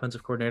 he's the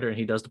offensive coordinator and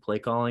he does the play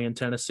calling in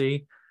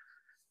Tennessee.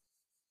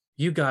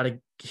 You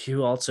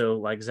also,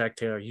 like Zach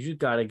Taylor, you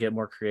got to get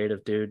more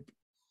creative, dude.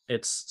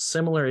 It's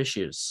similar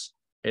issues.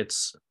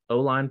 It's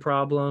O-line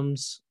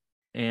problems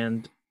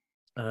and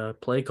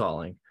play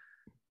calling.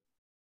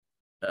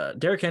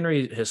 Derrick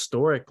Henry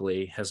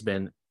historically has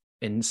been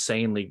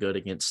insanely good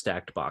against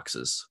stacked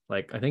boxes.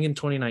 Like, I think in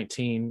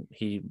 2019,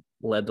 he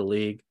led the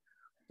league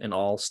in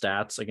all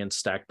stats against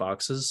stacked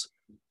boxes.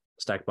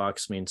 Stacked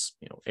box means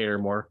 8 or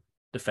more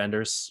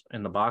defenders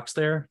in the box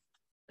there.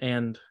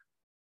 And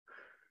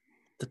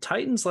the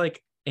Titans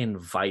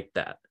invite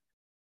that.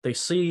 They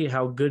see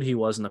how good he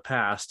was in the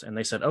past, and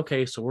they said,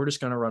 okay, so we're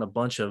just going to run a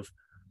bunch of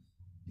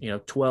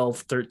 12,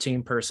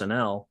 13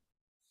 personnel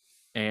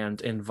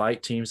and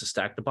invite teams to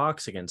stack the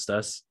box against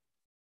us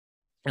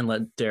and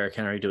let Derrick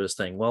Henry do his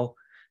thing. Well,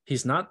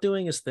 he's not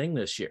doing his thing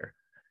this year.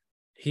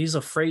 He's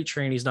a freight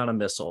train. He's not a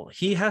missile.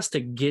 He has to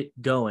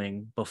get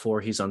going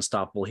before he's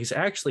unstoppable. He's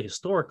actually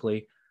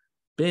historically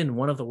been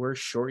one of the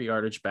worst short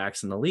yardage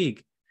backs in the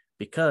league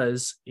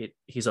because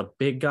he's a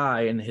big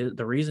guy. And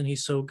the reason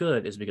he's so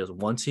good is because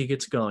once he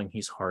gets going,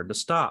 he's hard to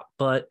stop.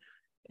 But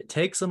it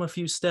takes him a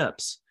few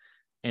steps.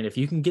 And if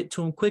you can get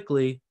to him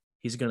quickly,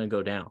 he's going to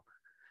go down.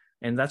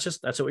 And that's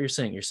what you're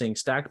seeing. You're seeing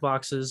stacked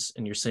boxes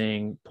and you're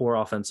seeing poor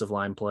offensive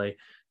line play.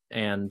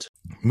 And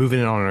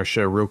moving on our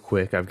show real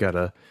quick, I've got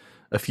a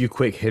few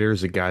quick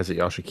hitters of guys that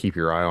y'all should keep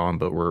your eye on,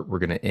 but we're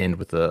going to end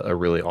with a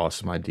really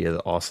awesome idea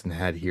that Austin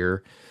had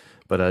here.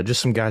 But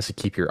just some guys to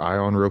keep your eye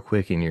on real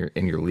quick in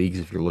your leagues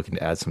if you're looking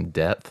to add some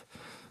depth.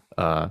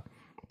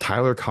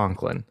 Tyler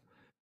Conklin.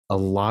 A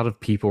lot of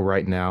people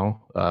right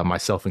now,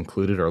 myself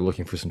included, are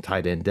looking for some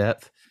tight end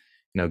depth.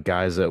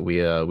 Guys that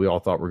we all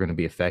thought were going to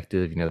be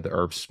effective. The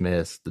Irv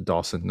Smiths, the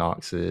Dawson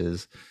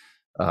Knoxes,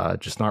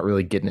 just not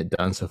really getting it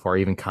done so far.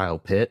 Even Kyle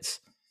Pitts,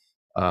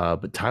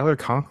 but Tyler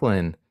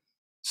Conklin,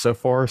 so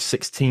far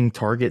 16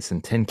 targets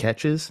and 10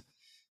 catches,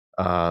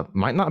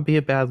 might not be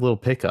a bad little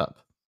pickup.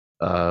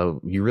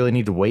 You really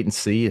need to wait and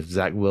see if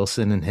Zach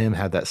Wilson and him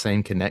have that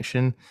same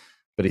connection.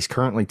 But he's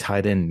currently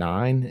tight end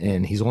 9,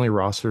 and he's only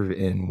rostered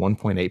in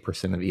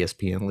 1.8% of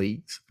ESPN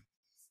leagues.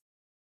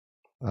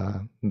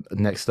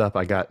 Next up,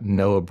 I got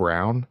Noah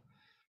Brown.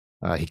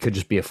 He could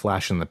just be a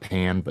flash in the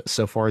pan, but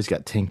so far he's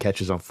got 10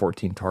 catches on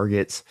 14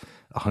 targets,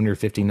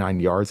 159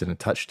 yards and a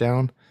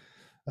touchdown.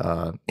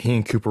 He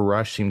and Cooper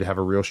Rush seem to have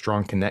a real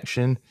strong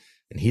connection,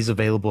 and he's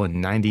available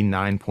in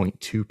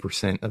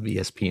 99.2% of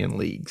ESPN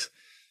leagues.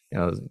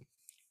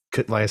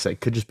 Like I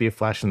said, could just be a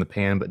flash in the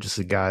pan, but just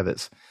a guy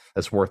that's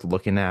worth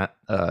looking at,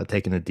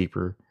 taking a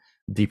deeper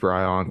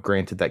eye on.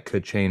 Granted, that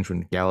could change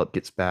when Gallup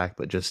gets back,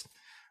 but just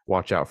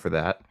watch out for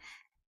that.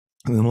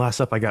 And then last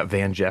up, I got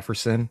Van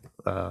Jefferson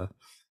out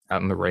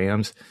in the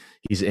Rams.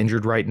 He's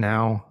injured right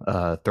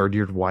now.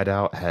 Third-year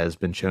wideout has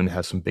been shown to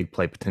have some big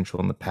play potential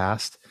in the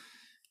past.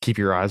 Keep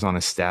your eyes on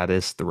his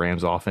status. The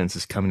Rams offense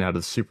is coming out of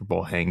the Super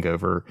Bowl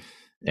hangover,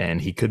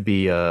 and he could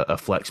be a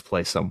flex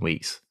play some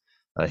weeks.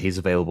 He's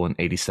available in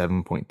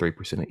 87.3%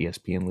 of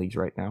ESPN leagues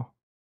right now.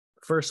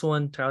 First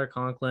one, Tyler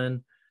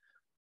Conklin.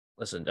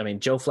 Listen, I mean,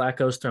 Joe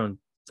Flacco's thrown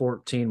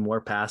 14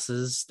 more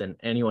passes than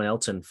anyone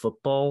else in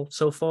football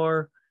so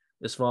far.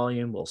 This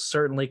volume will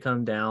certainly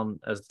come down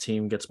as the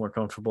team gets more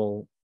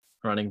comfortable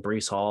running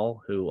Breece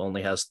Hall, who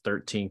only has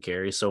 13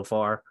 carries so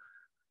far.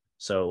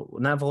 So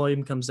when that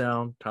volume comes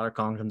down, Tyler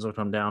Conklin will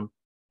come down,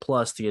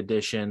 plus the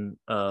addition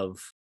of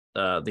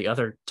the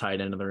other tight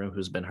end in the room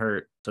who's been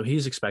hurt. So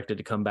he's expected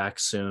to come back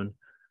soon.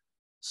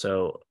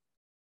 So,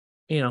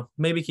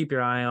 maybe keep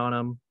your eye on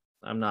him.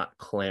 I'm not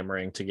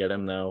clamoring to get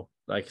him, though.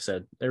 Like I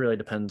said, it really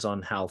depends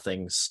on how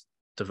things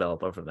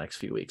develop over the next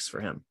few weeks for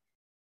him.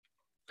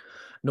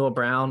 Noah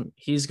Brown,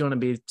 he's going to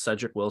be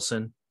Cedric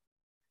Wilson.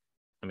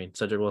 I mean,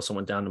 Cedric Wilson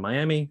went down to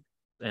Miami,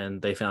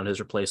 and they found his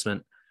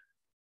replacement.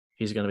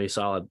 He's going to be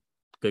solid.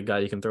 Good guy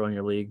you can throw in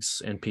your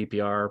leagues in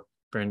PPR,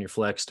 bring your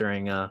flex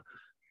during when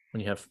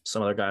you have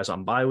some other guys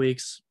on bye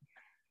weeks.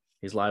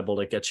 He's liable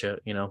to get you,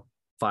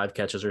 5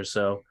 catches or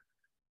so.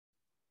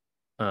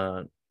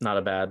 Not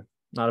a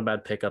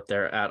bad pickup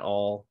there at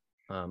all.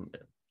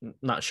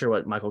 Not sure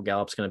what Michael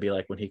Gallup's going to be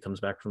like when he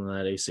comes back from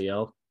that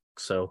ACL.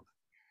 So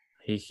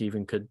he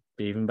even could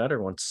be even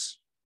better once,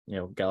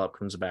 Gallup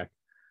comes back.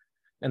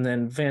 And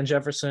then Van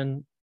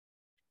Jefferson,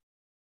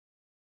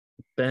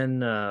 Ben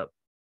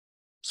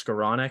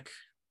Skoranek.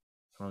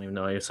 I don't even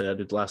know how you say that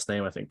dude's last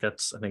name. I think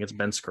it's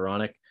Ben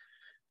Skoranek.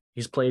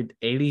 He's played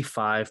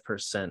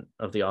 85%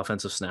 of the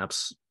offensive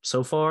snaps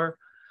so far.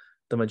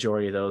 The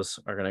majority of those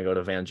are going to go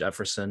to Van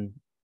Jefferson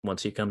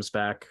once he comes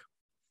back.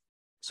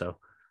 So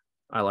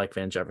I like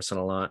Van Jefferson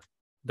a lot.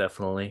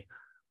 Definitely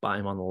buy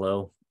him on the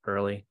low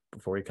early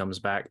before he comes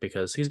back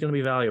because he's going to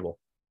be valuable.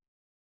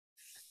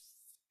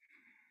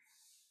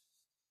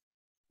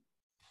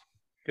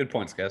 Good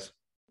points, guys.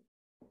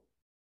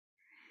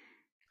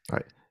 All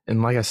right.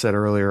 And like I said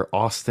earlier,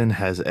 Austin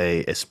has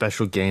a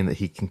special game that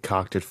he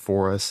concocted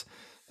for us.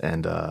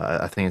 And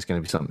I think it's going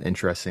to be something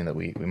interesting that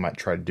we might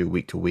try to do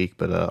week to week.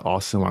 But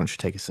Austin, why don't you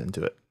take us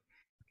into it?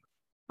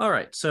 All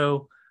right.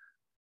 So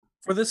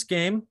for this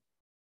game,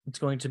 it's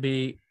going to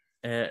be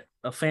a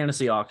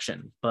fantasy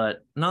auction,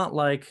 but not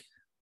like,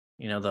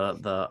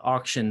 the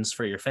auctions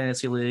for your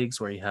fantasy leagues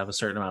where you have a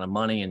certain amount of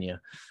money and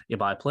you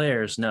buy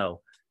players.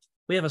 No,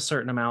 we have a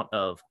certain amount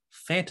of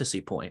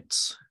fantasy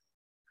points.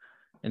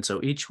 And so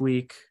each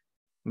week,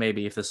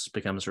 maybe if this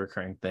becomes a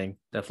recurring thing,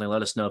 definitely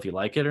let us know if you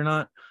like it or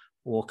not.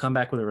 We'll come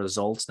back with the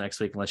results next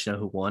week and let you know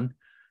who won.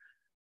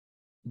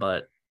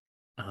 But,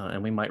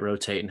 and we might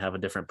rotate and have a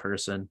different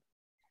person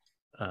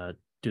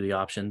do the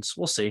options.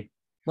 We'll see.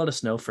 let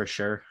us know for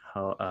sure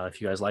how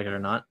if you guys like it or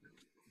not.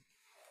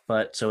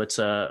 But so it's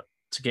a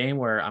game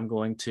where I'm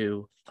going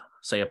to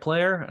say a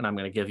player, and I'm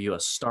going to give you a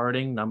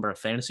starting number of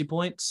fantasy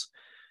points,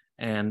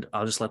 and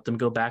I'll just let them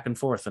go back and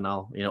forth, and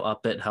I'll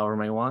up it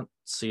however I want,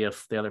 see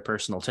if the other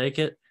person will take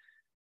it,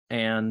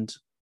 and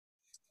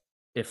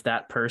if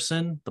that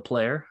person, the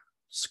player,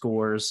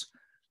 scores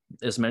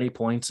as many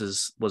points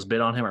as was bid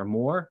on him or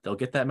more, they'll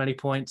get that many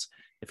points.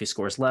 If he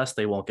scores less,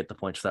 they won't get the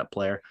points for that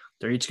player.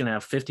 They're each going to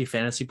have 50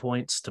 fantasy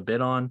points to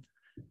bid on,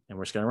 and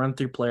we're just going to run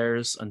through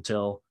players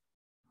until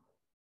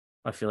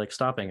I feel like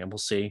stopping, and we'll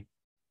see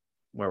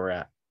where we're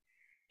at.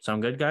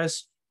 Sound good,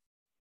 guys?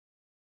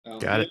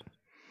 Got it.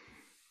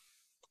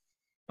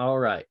 All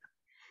right.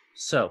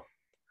 So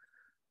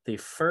the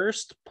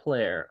first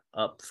player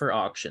up for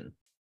auction,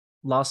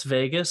 Las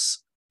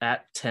Vegas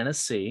at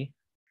Tennessee.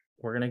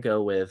 We're going to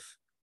go with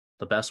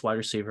the best wide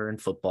receiver in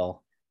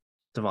football,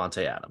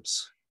 Davante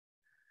Adams.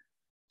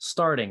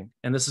 Starting,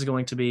 and this is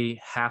going to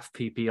be half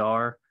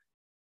PPR,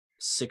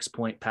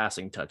 6-point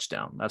passing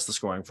touchdown. That's the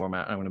scoring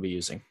format I'm going to be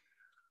using.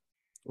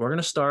 We're going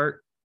to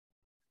start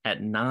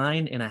at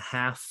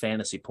 9.5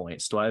 fantasy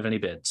points. Do I have any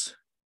bids?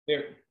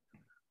 Here,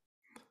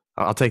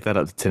 I'll take that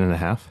up to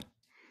 10.5.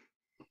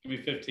 give me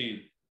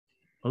 15.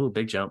 Oh,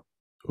 big jump.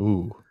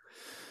 Ooh.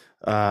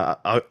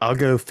 I'll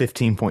go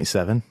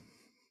 15.7.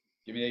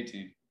 Give me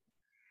 18.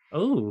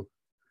 Oh.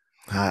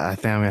 I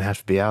think I'm going to have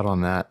to be out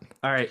on that.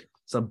 All right.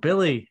 So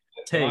Billy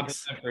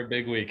takes for a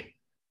big week.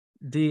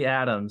 D.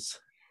 Adams.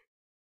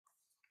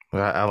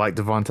 I like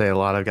Davante a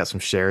lot. I've got some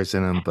shares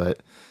in him,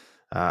 but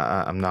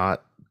I'm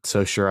not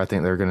so sure. I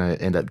think they're going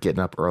to end up getting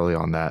up early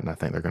on that, and I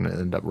think they're going to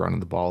end up running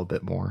the ball a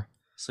bit more.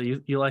 So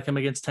you like him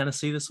against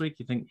Tennessee this week?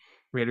 You think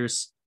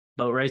Raiders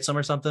boat race them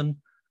or something?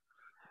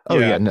 Oh,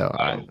 yeah, no.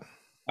 I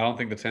don't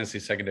think the Tennessee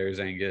secondary is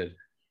any good.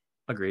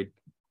 Agreed.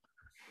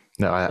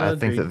 No, I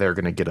think that they're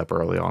going to get up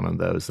early on him,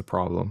 though, is the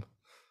problem.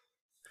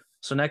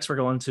 So next we're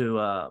going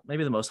to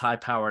maybe the most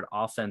high-powered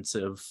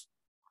offensive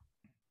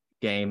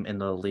game in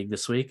the league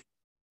this week.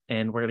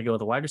 And we're going to go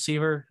with a wide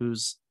receiver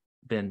who's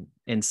been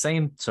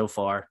insane so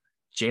far,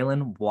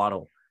 Jalen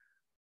Waddle.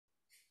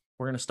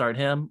 We're going to start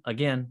him,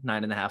 again,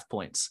 9.5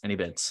 points. Any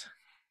bids?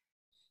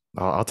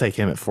 I'll take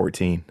him at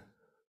 14.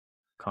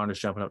 Connor's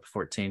jumping up to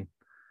 14.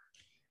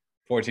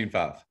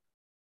 14-5.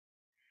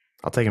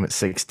 I'll take him at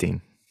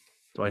 16.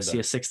 Do I see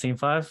a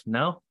 16.5?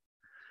 No?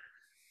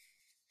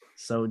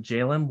 So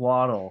Jalen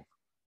Waddle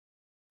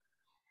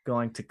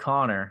going to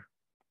Connor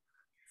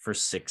for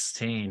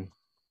 16.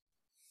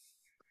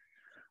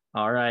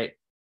 All right.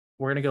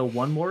 We're going to go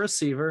one more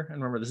receiver.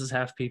 And remember, this is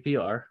half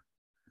PPR.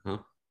 Huh?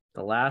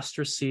 The last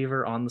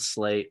receiver on the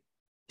slate,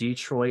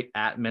 Detroit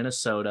at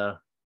Minnesota,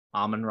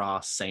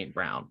 Amon-Ra St.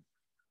 Brown.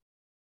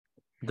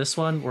 This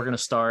one, we're going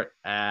to start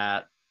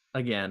at,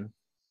 again,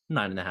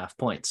 9.5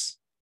 points.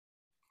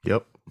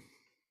 Yep.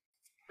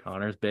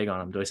 Connor's big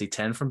on him. Do I see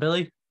 10 from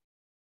Billy?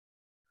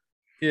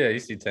 Yeah, you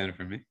see 10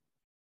 from me.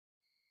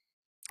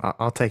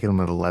 I'll take him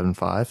at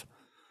 11.5.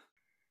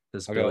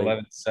 I'll go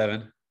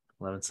 11-7.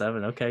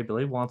 11.7. Okay,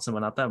 Billy wants him, but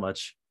not that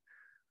much.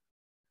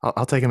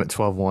 I'll take him at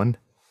 12.1.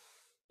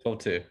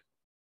 12-2.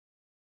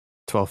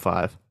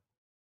 12.5.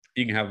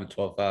 You can have him at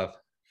 12-5.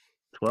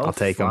 12. I'll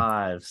take him.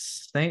 5.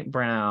 St.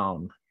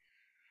 Brown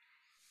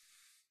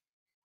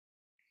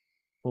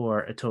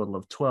for a total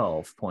of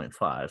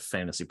 12.5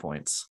 fantasy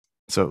points.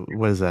 So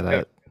what is that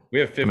at? We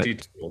have 50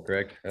 total,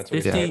 correct? That's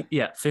 50.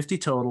 Yeah, 50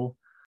 total.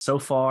 So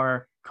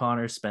far,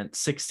 Connor spent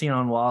 16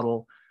 on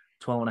Waddle,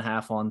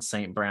 12.5 on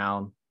St.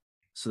 Brown.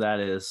 So that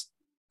is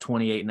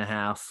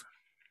 28.5.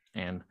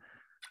 And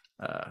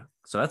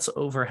so that's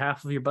over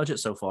half of your budget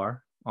so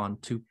far on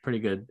two pretty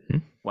good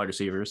wide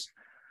receivers.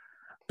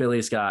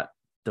 Billy's got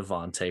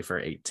Davante for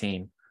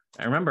 18.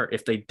 And remember,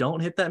 if they don't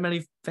hit that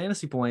many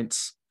fantasy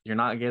points, you're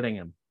not getting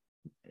him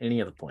any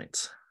of the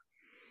points.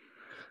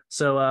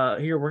 So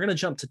here we're going to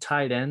jump to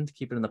tight end,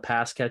 keep it in the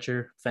pass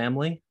catcher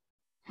family.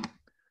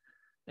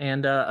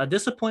 And a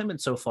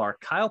disappointment so far,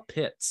 Kyle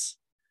Pitts.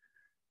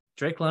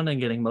 Drake London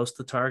getting most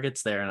of the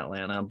targets there in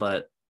Atlanta,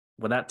 but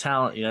with that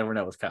talent, you never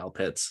know with Kyle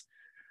Pitts.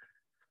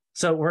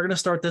 So we're going to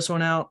start this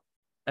one out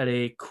at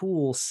a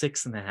cool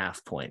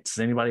 6.5 points.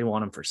 Does anybody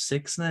want him for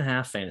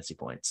 6.5 fantasy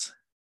points?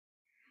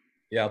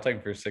 Yeah, I'll take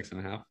him for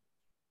 6.5.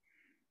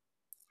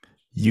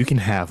 You can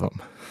have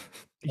him.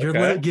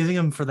 You're giving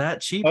him for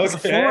that cheap as a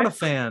Florida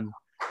fan.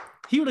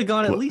 He would have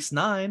gone at least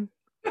 9.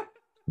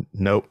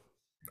 Nope.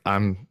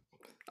 I'm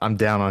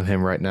down on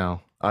him right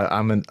now.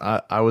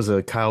 I was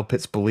a Kyle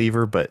Pitts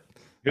believer, but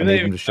I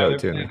need him to show it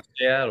to me.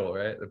 Seattle,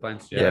 right? They're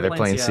playing Seattle. Yeah, they're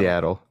playing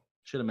Seattle.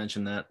 Should have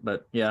mentioned that,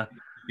 but yeah.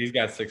 He's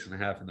got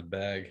 6.5 in the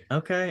bag.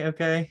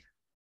 Okay.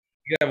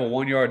 You have a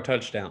 1-yard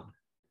touchdown.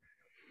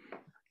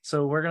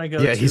 So we're gonna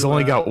go. Yeah, he's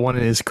only got one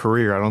in his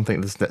career. I don't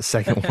think that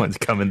second one's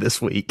coming this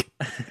week.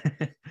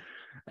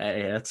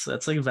 Hey, that's a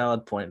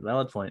valid point.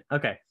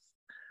 Okay.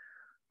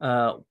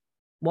 One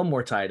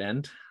more tight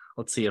end.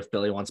 Let's see if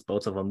Billy wants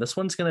both of them. This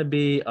one's going to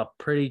be a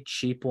pretty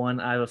cheap one,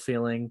 I have a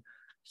feeling.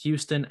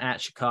 Houston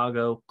at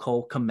Chicago,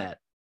 Cole Kmet.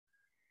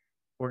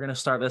 We're going to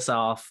start this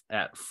off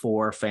at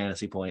 4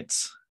 fantasy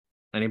points.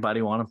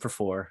 Anybody want them for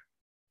 4?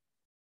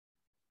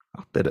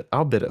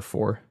 I'll bid at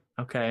 4.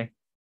 Okay.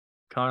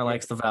 Connor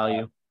likes the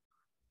value.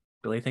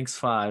 Billy thinks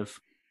 5.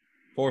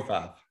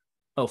 4-5.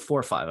 Oh,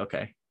 4-5.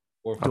 Okay.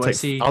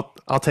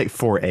 I'll take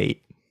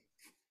 4-8.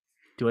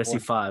 Do I see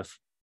 5?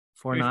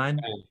 4-9.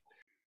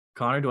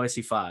 Connor, do I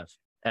see 5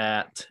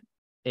 at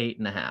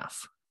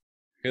 8.5?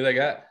 Who they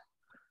got?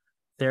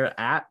 They're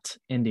at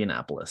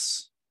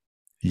Indianapolis.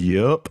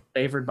 Yup.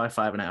 Favored by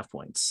 5.5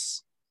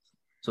 points.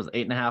 So it's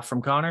 8.5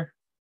 from Connor.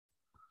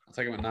 I'll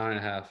take him at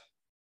 9.5.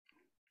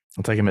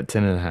 I'll take him at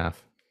 10.5.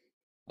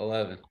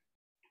 11.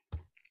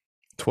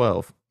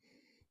 12.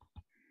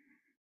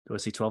 Do I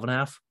see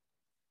 12.5?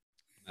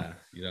 No,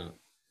 you don't.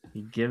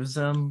 He gives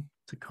them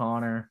to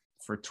Connor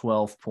for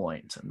 12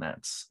 points, and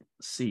that's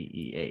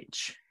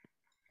CEH.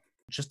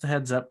 Just a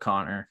heads up,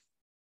 Connor.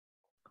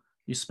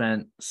 You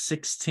spent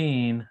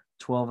 16,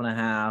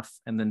 12.5,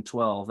 and then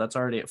 12. That's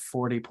already at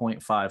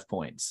 40.5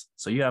 points.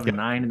 So you have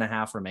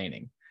 9.5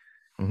 remaining.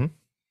 Mm-hmm.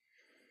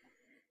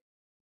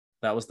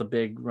 That was the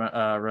big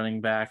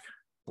running back.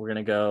 We're going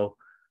to go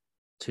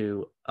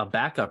to a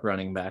backup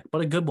running back,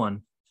 but a good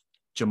one.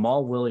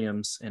 Jamal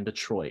Williams in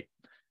Detroit.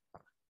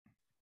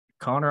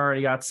 Connor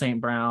already got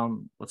St.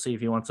 Brown. Let's see if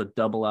he wants to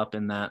double up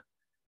in that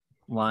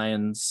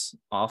Lions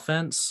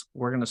offense.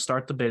 We're going to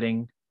start the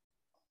bidding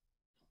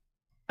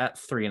at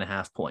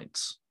 3.5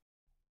 points.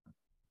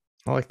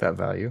 I like that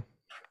value.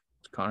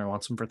 Connor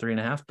wants him for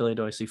 3.5. Billy,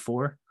 do I see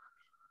 4?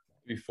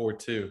 Be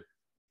 4-2.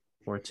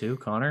 4-2.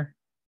 Connor?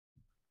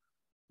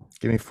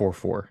 Give me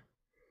 4-4.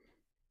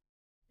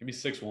 Give me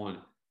 6-1.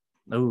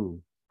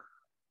 Ooh.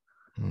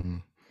 Mm-hmm.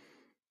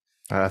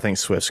 I think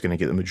Swift's going to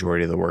get the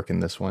majority of the work in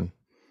this one.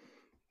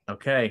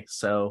 Okay,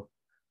 so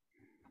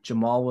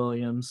Jamal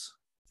Williams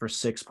for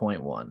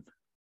 6.1.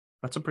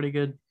 That's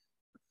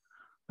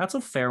that's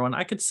a fair one.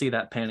 I could see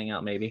that panning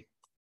out maybe.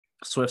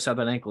 Swift's had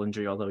that ankle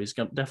injury, although he's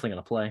definitely going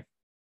to play.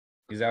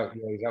 He's out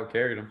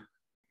carried him.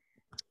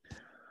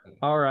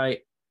 All right.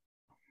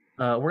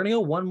 We're going to go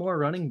one more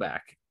running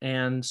back.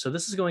 And so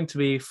this is going to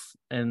be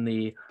in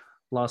the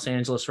Los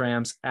Angeles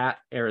Rams at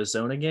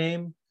Arizona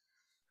game.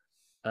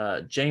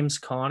 James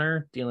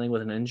Conner dealing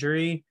with an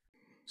injury.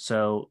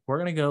 So we're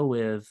going to go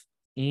with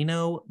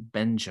Eno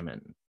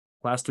Benjamin.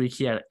 Last week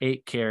he had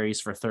 8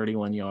 carries for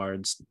 31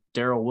 yards.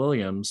 Darrell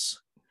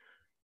Williams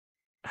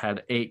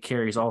had 8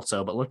 carries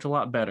also, but looked a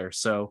lot better.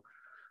 So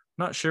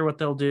not sure what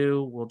they'll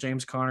do. Will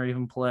James Conner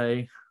even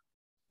play?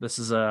 This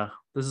is a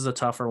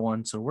tougher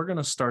one. So we're going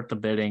to start the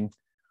bidding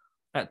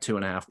at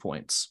 2.5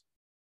 points.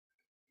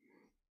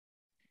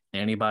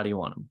 Anybody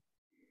want him?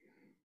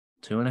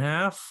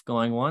 2.5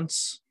 going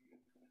once,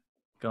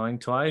 going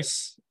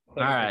twice.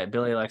 All right,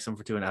 Billy likes him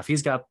for 2.5.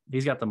 He's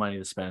got the money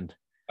to spend.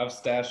 I've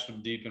stashed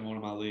him deep in one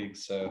of my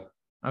leagues, so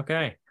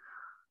okay.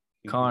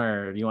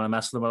 Connor, do you want to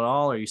mess with them at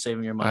all, or are you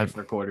saving your money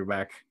for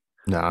quarterback?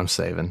 No, I'm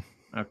saving.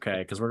 Okay,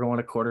 because we're going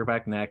to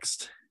quarterback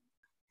next.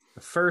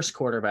 The first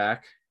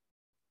quarterback.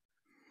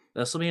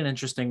 This will be an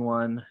interesting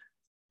one.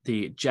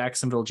 The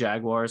Jacksonville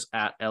Jaguars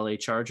at LA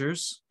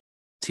Chargers.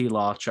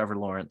 T-Law, Trevor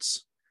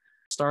Lawrence.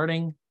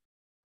 Starting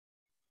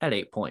at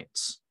 8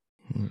 points.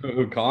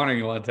 Ooh, Connor,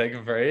 you want to take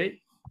him for 8?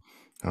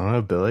 I don't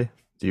know, Billy.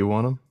 Do you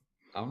want him?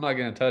 I'm not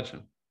going to touch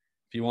him.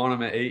 If you want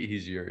him at 8,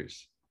 he's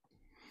yours.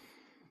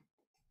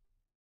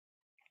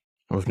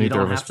 Well, if you neither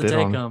don't of us have to bid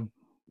take on him.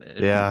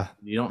 Yeah.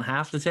 You don't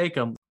have to take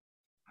him.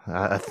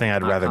 I think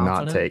I'd rather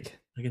not take.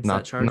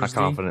 Not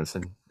confidence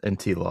in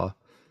T-Law.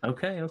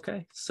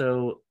 Okay.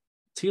 So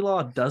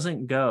T-Law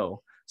doesn't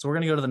go. So we're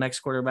going to go to the next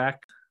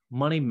quarterback.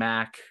 Money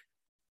Mac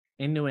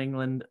in New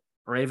England.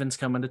 Ravens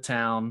coming to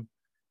town.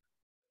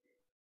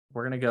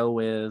 We're going to go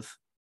with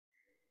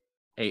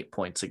 8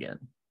 points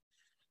again.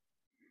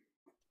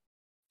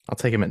 I'll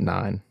take him at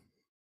 9.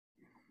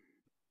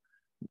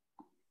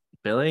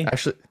 Billy?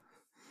 Actually,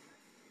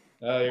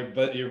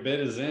 your bid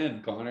is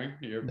in, Connor.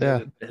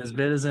 His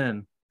bid is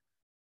in.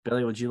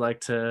 Billy, would you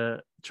like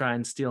to try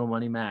and steal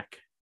Money Mac?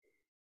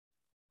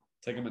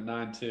 Take him at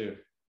 9-2.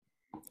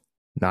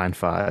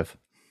 9.5.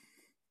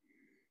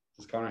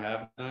 Does Connor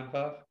have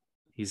 9.5?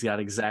 He's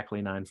got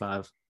exactly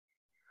 9.5.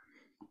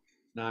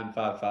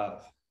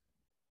 9.55.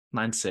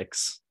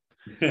 9.6.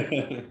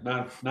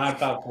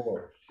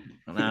 9.54.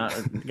 Now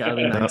gotta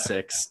be 9.6.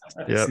 It's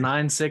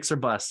 9.6 or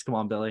bust. Come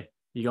on, Billy.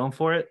 You going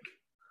for it?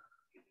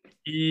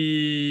 Yeah,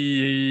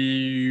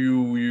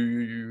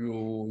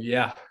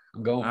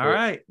 I'm going for it. All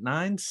right,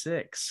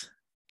 9.6.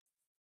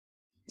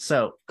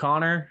 So,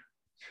 Connor,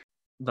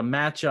 the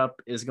matchup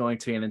is going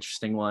to be an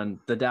interesting one.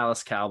 The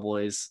Dallas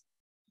Cowboys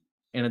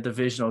in a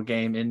divisional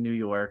game in New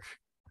York.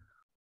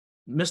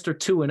 Mr.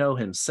 2-0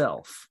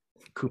 himself,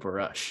 Cooper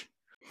Rush,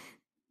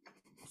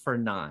 for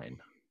 9.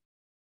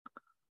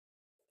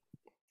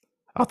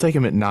 I'll take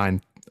him at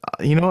 9.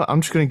 You know what?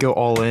 I'm just going to go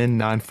all in,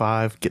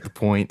 9.5, get the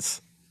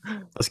points.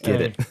 Let's get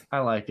it. I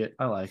like it.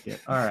 All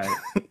right.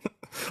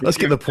 Let's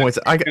get the points.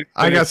 I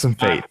got some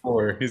faith.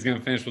 9-4. He's going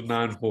to finish with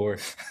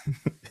 9-4.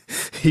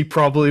 He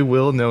probably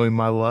will, knowing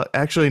my luck.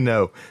 Actually,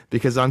 no,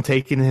 because I'm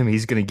taking him.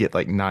 He's going to get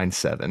like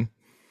 9-7.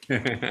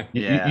 You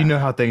Yeah. know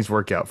how things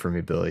work out for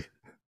me, Billy.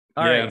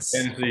 All Yeah, right. in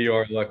fantasy, you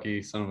are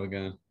lucky, son of a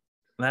gun.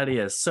 That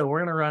is. So we're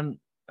gonna run.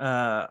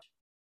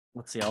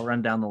 Let's see. I'll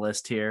run down the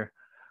list here.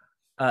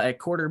 At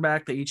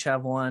quarterback, they each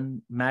have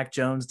one. Mac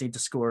Jones needs to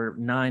score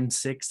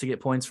 9-6 to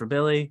get points for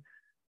Billy.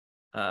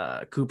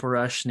 Cooper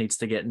Rush needs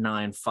to get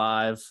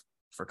 9-5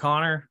 for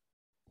Connor.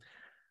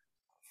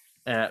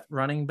 At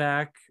running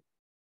back,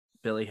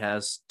 Billy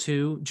has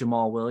 2.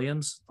 Jamal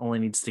Williams only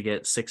needs to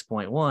get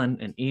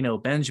 6.1, and Eno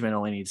Benjamin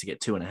only needs to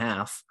get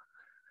 2.5.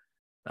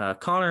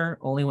 Connor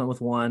only went with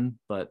 1,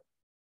 but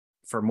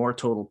for more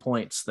total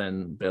points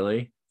than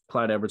Billy.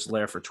 Clyde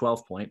Edwards-Helaire for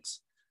 12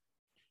 points.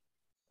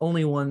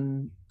 Only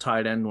one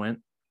tight end went,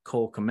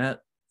 Cole Kmet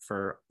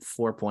for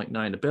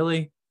 4.9 to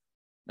Billy.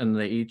 And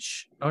they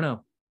each, oh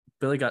no,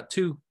 Billy got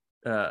 2.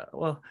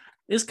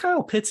 Is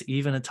Kyle Pitts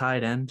even a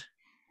tight end?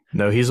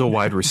 No, he's a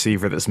wide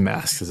receiver that's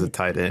masked as a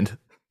tight end.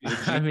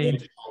 I mean,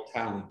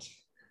 talent.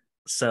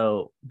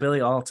 So Billy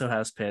also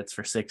has Pitts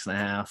for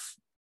 6.5.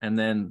 And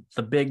then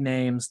the big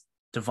names,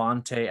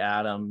 Devontae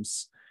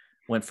Adams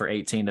went for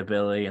 18 to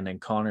Billy. And then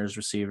Connor's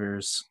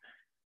receivers,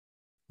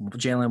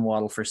 Jalen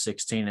Waddle for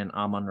 16 and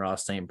Amon-Ra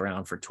St.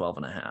 Brown for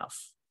 12.5.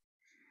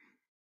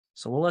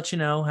 So we'll let you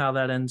know how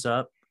that ends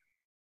up.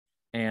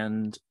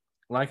 And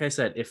like I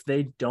said, if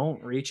they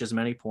don't reach as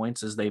many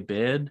points as they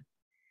bid,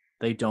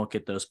 they don't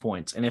get those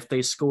points. And if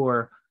they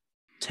score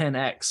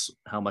 10x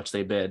how much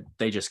they bid,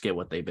 they just get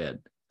what they bid.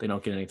 They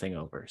don't get anything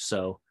over.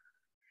 So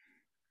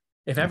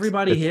if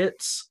everybody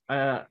hits,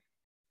 I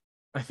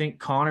think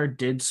Connor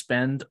did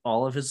spend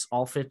all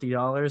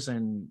 $50,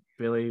 and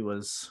Billy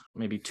was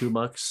maybe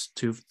 $2,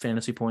 2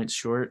 fantasy points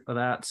short of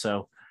that.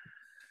 So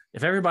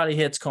if everybody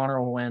hits,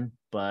 Connor will win,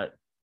 but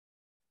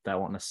that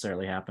won't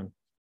necessarily happen.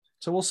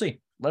 So we'll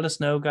see. Let us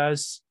know,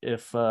 guys,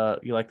 if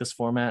you like this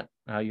format,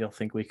 how you'll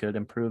think we could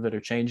improve it or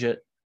change it.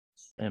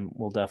 And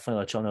we'll definitely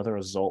let y'all know the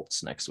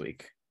results next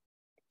week.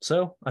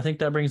 So I think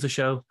that brings the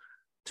show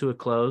to a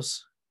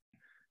close.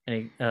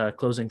 Any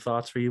closing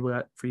thoughts for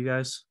you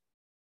guys?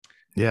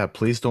 Yeah,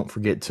 please don't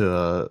forget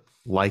to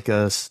like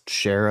us,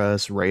 share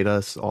us, rate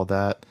us, all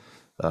that.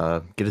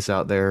 Get us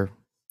out there,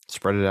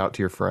 spread it out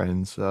to your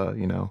friends.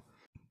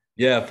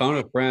 Yeah, phone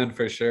a friend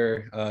for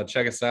sure.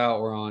 Check us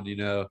out. We're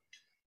on,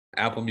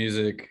 Apple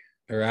Music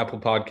or Apple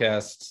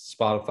Podcasts,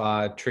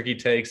 Spotify, Tricky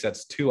Takes.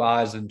 That's 2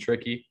 I's in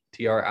Tricky,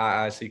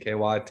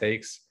 TRIICKY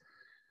takes.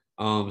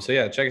 So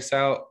yeah, check us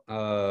out.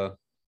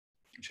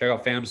 Check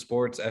out FAM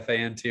Sports,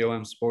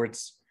 FANTOM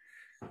Sports.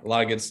 A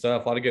lot of good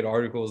stuff, a lot of good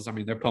articles. I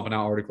mean, they're pumping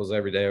out articles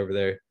every day over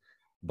there.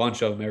 A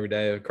bunch of them every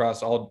day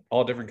across all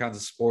different kinds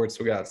of sports.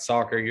 We got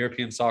soccer,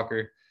 European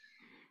soccer.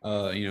 We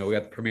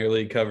got the Premier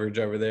League coverage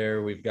over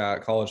there. We've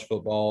got college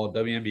football,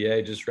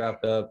 WNBA just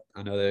wrapped up.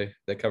 I know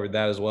they covered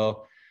that as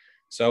well.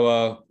 So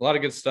a lot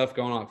of good stuff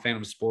going on at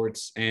Phantom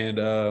Sports. And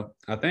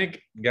I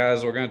think,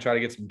 guys, we're going to try to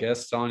get some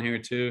guests on here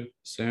too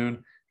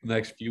soon, the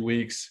next few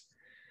weeks.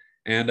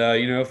 And,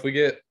 if we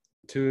get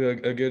to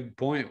a good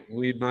point,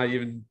 we might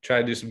even try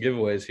to do some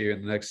giveaways here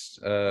in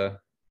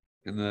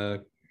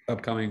the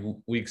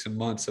upcoming weeks and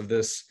months of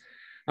this.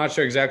 Not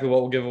sure exactly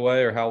what we'll give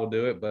away or how we'll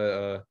do it,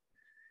 but,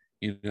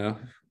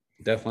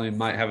 definitely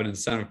might have an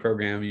incentive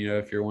program,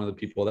 if you're one of the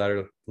people that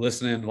are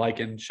listening,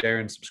 liking,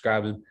 sharing,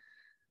 subscribing.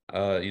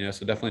 So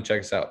definitely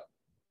check us out.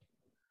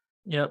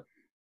 Yep.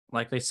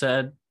 Like they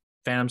said,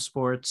 Phantom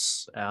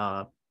Sports,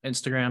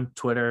 Instagram,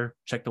 Twitter,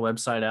 check the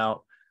website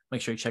out.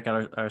 Make sure you check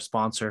out our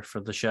sponsor for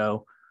the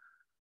show.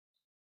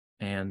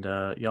 And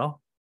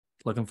y'all,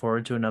 looking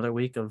forward to another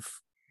week of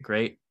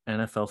great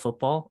NFL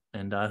football.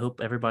 And I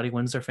hope everybody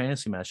wins their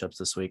fantasy matchups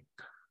this week.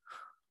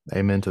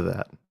 Amen to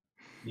that.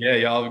 Yeah,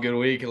 y'all have a good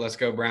week. Let's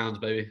go Browns,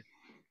 baby.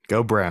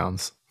 Go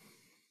Browns.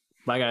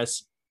 Bye,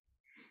 guys.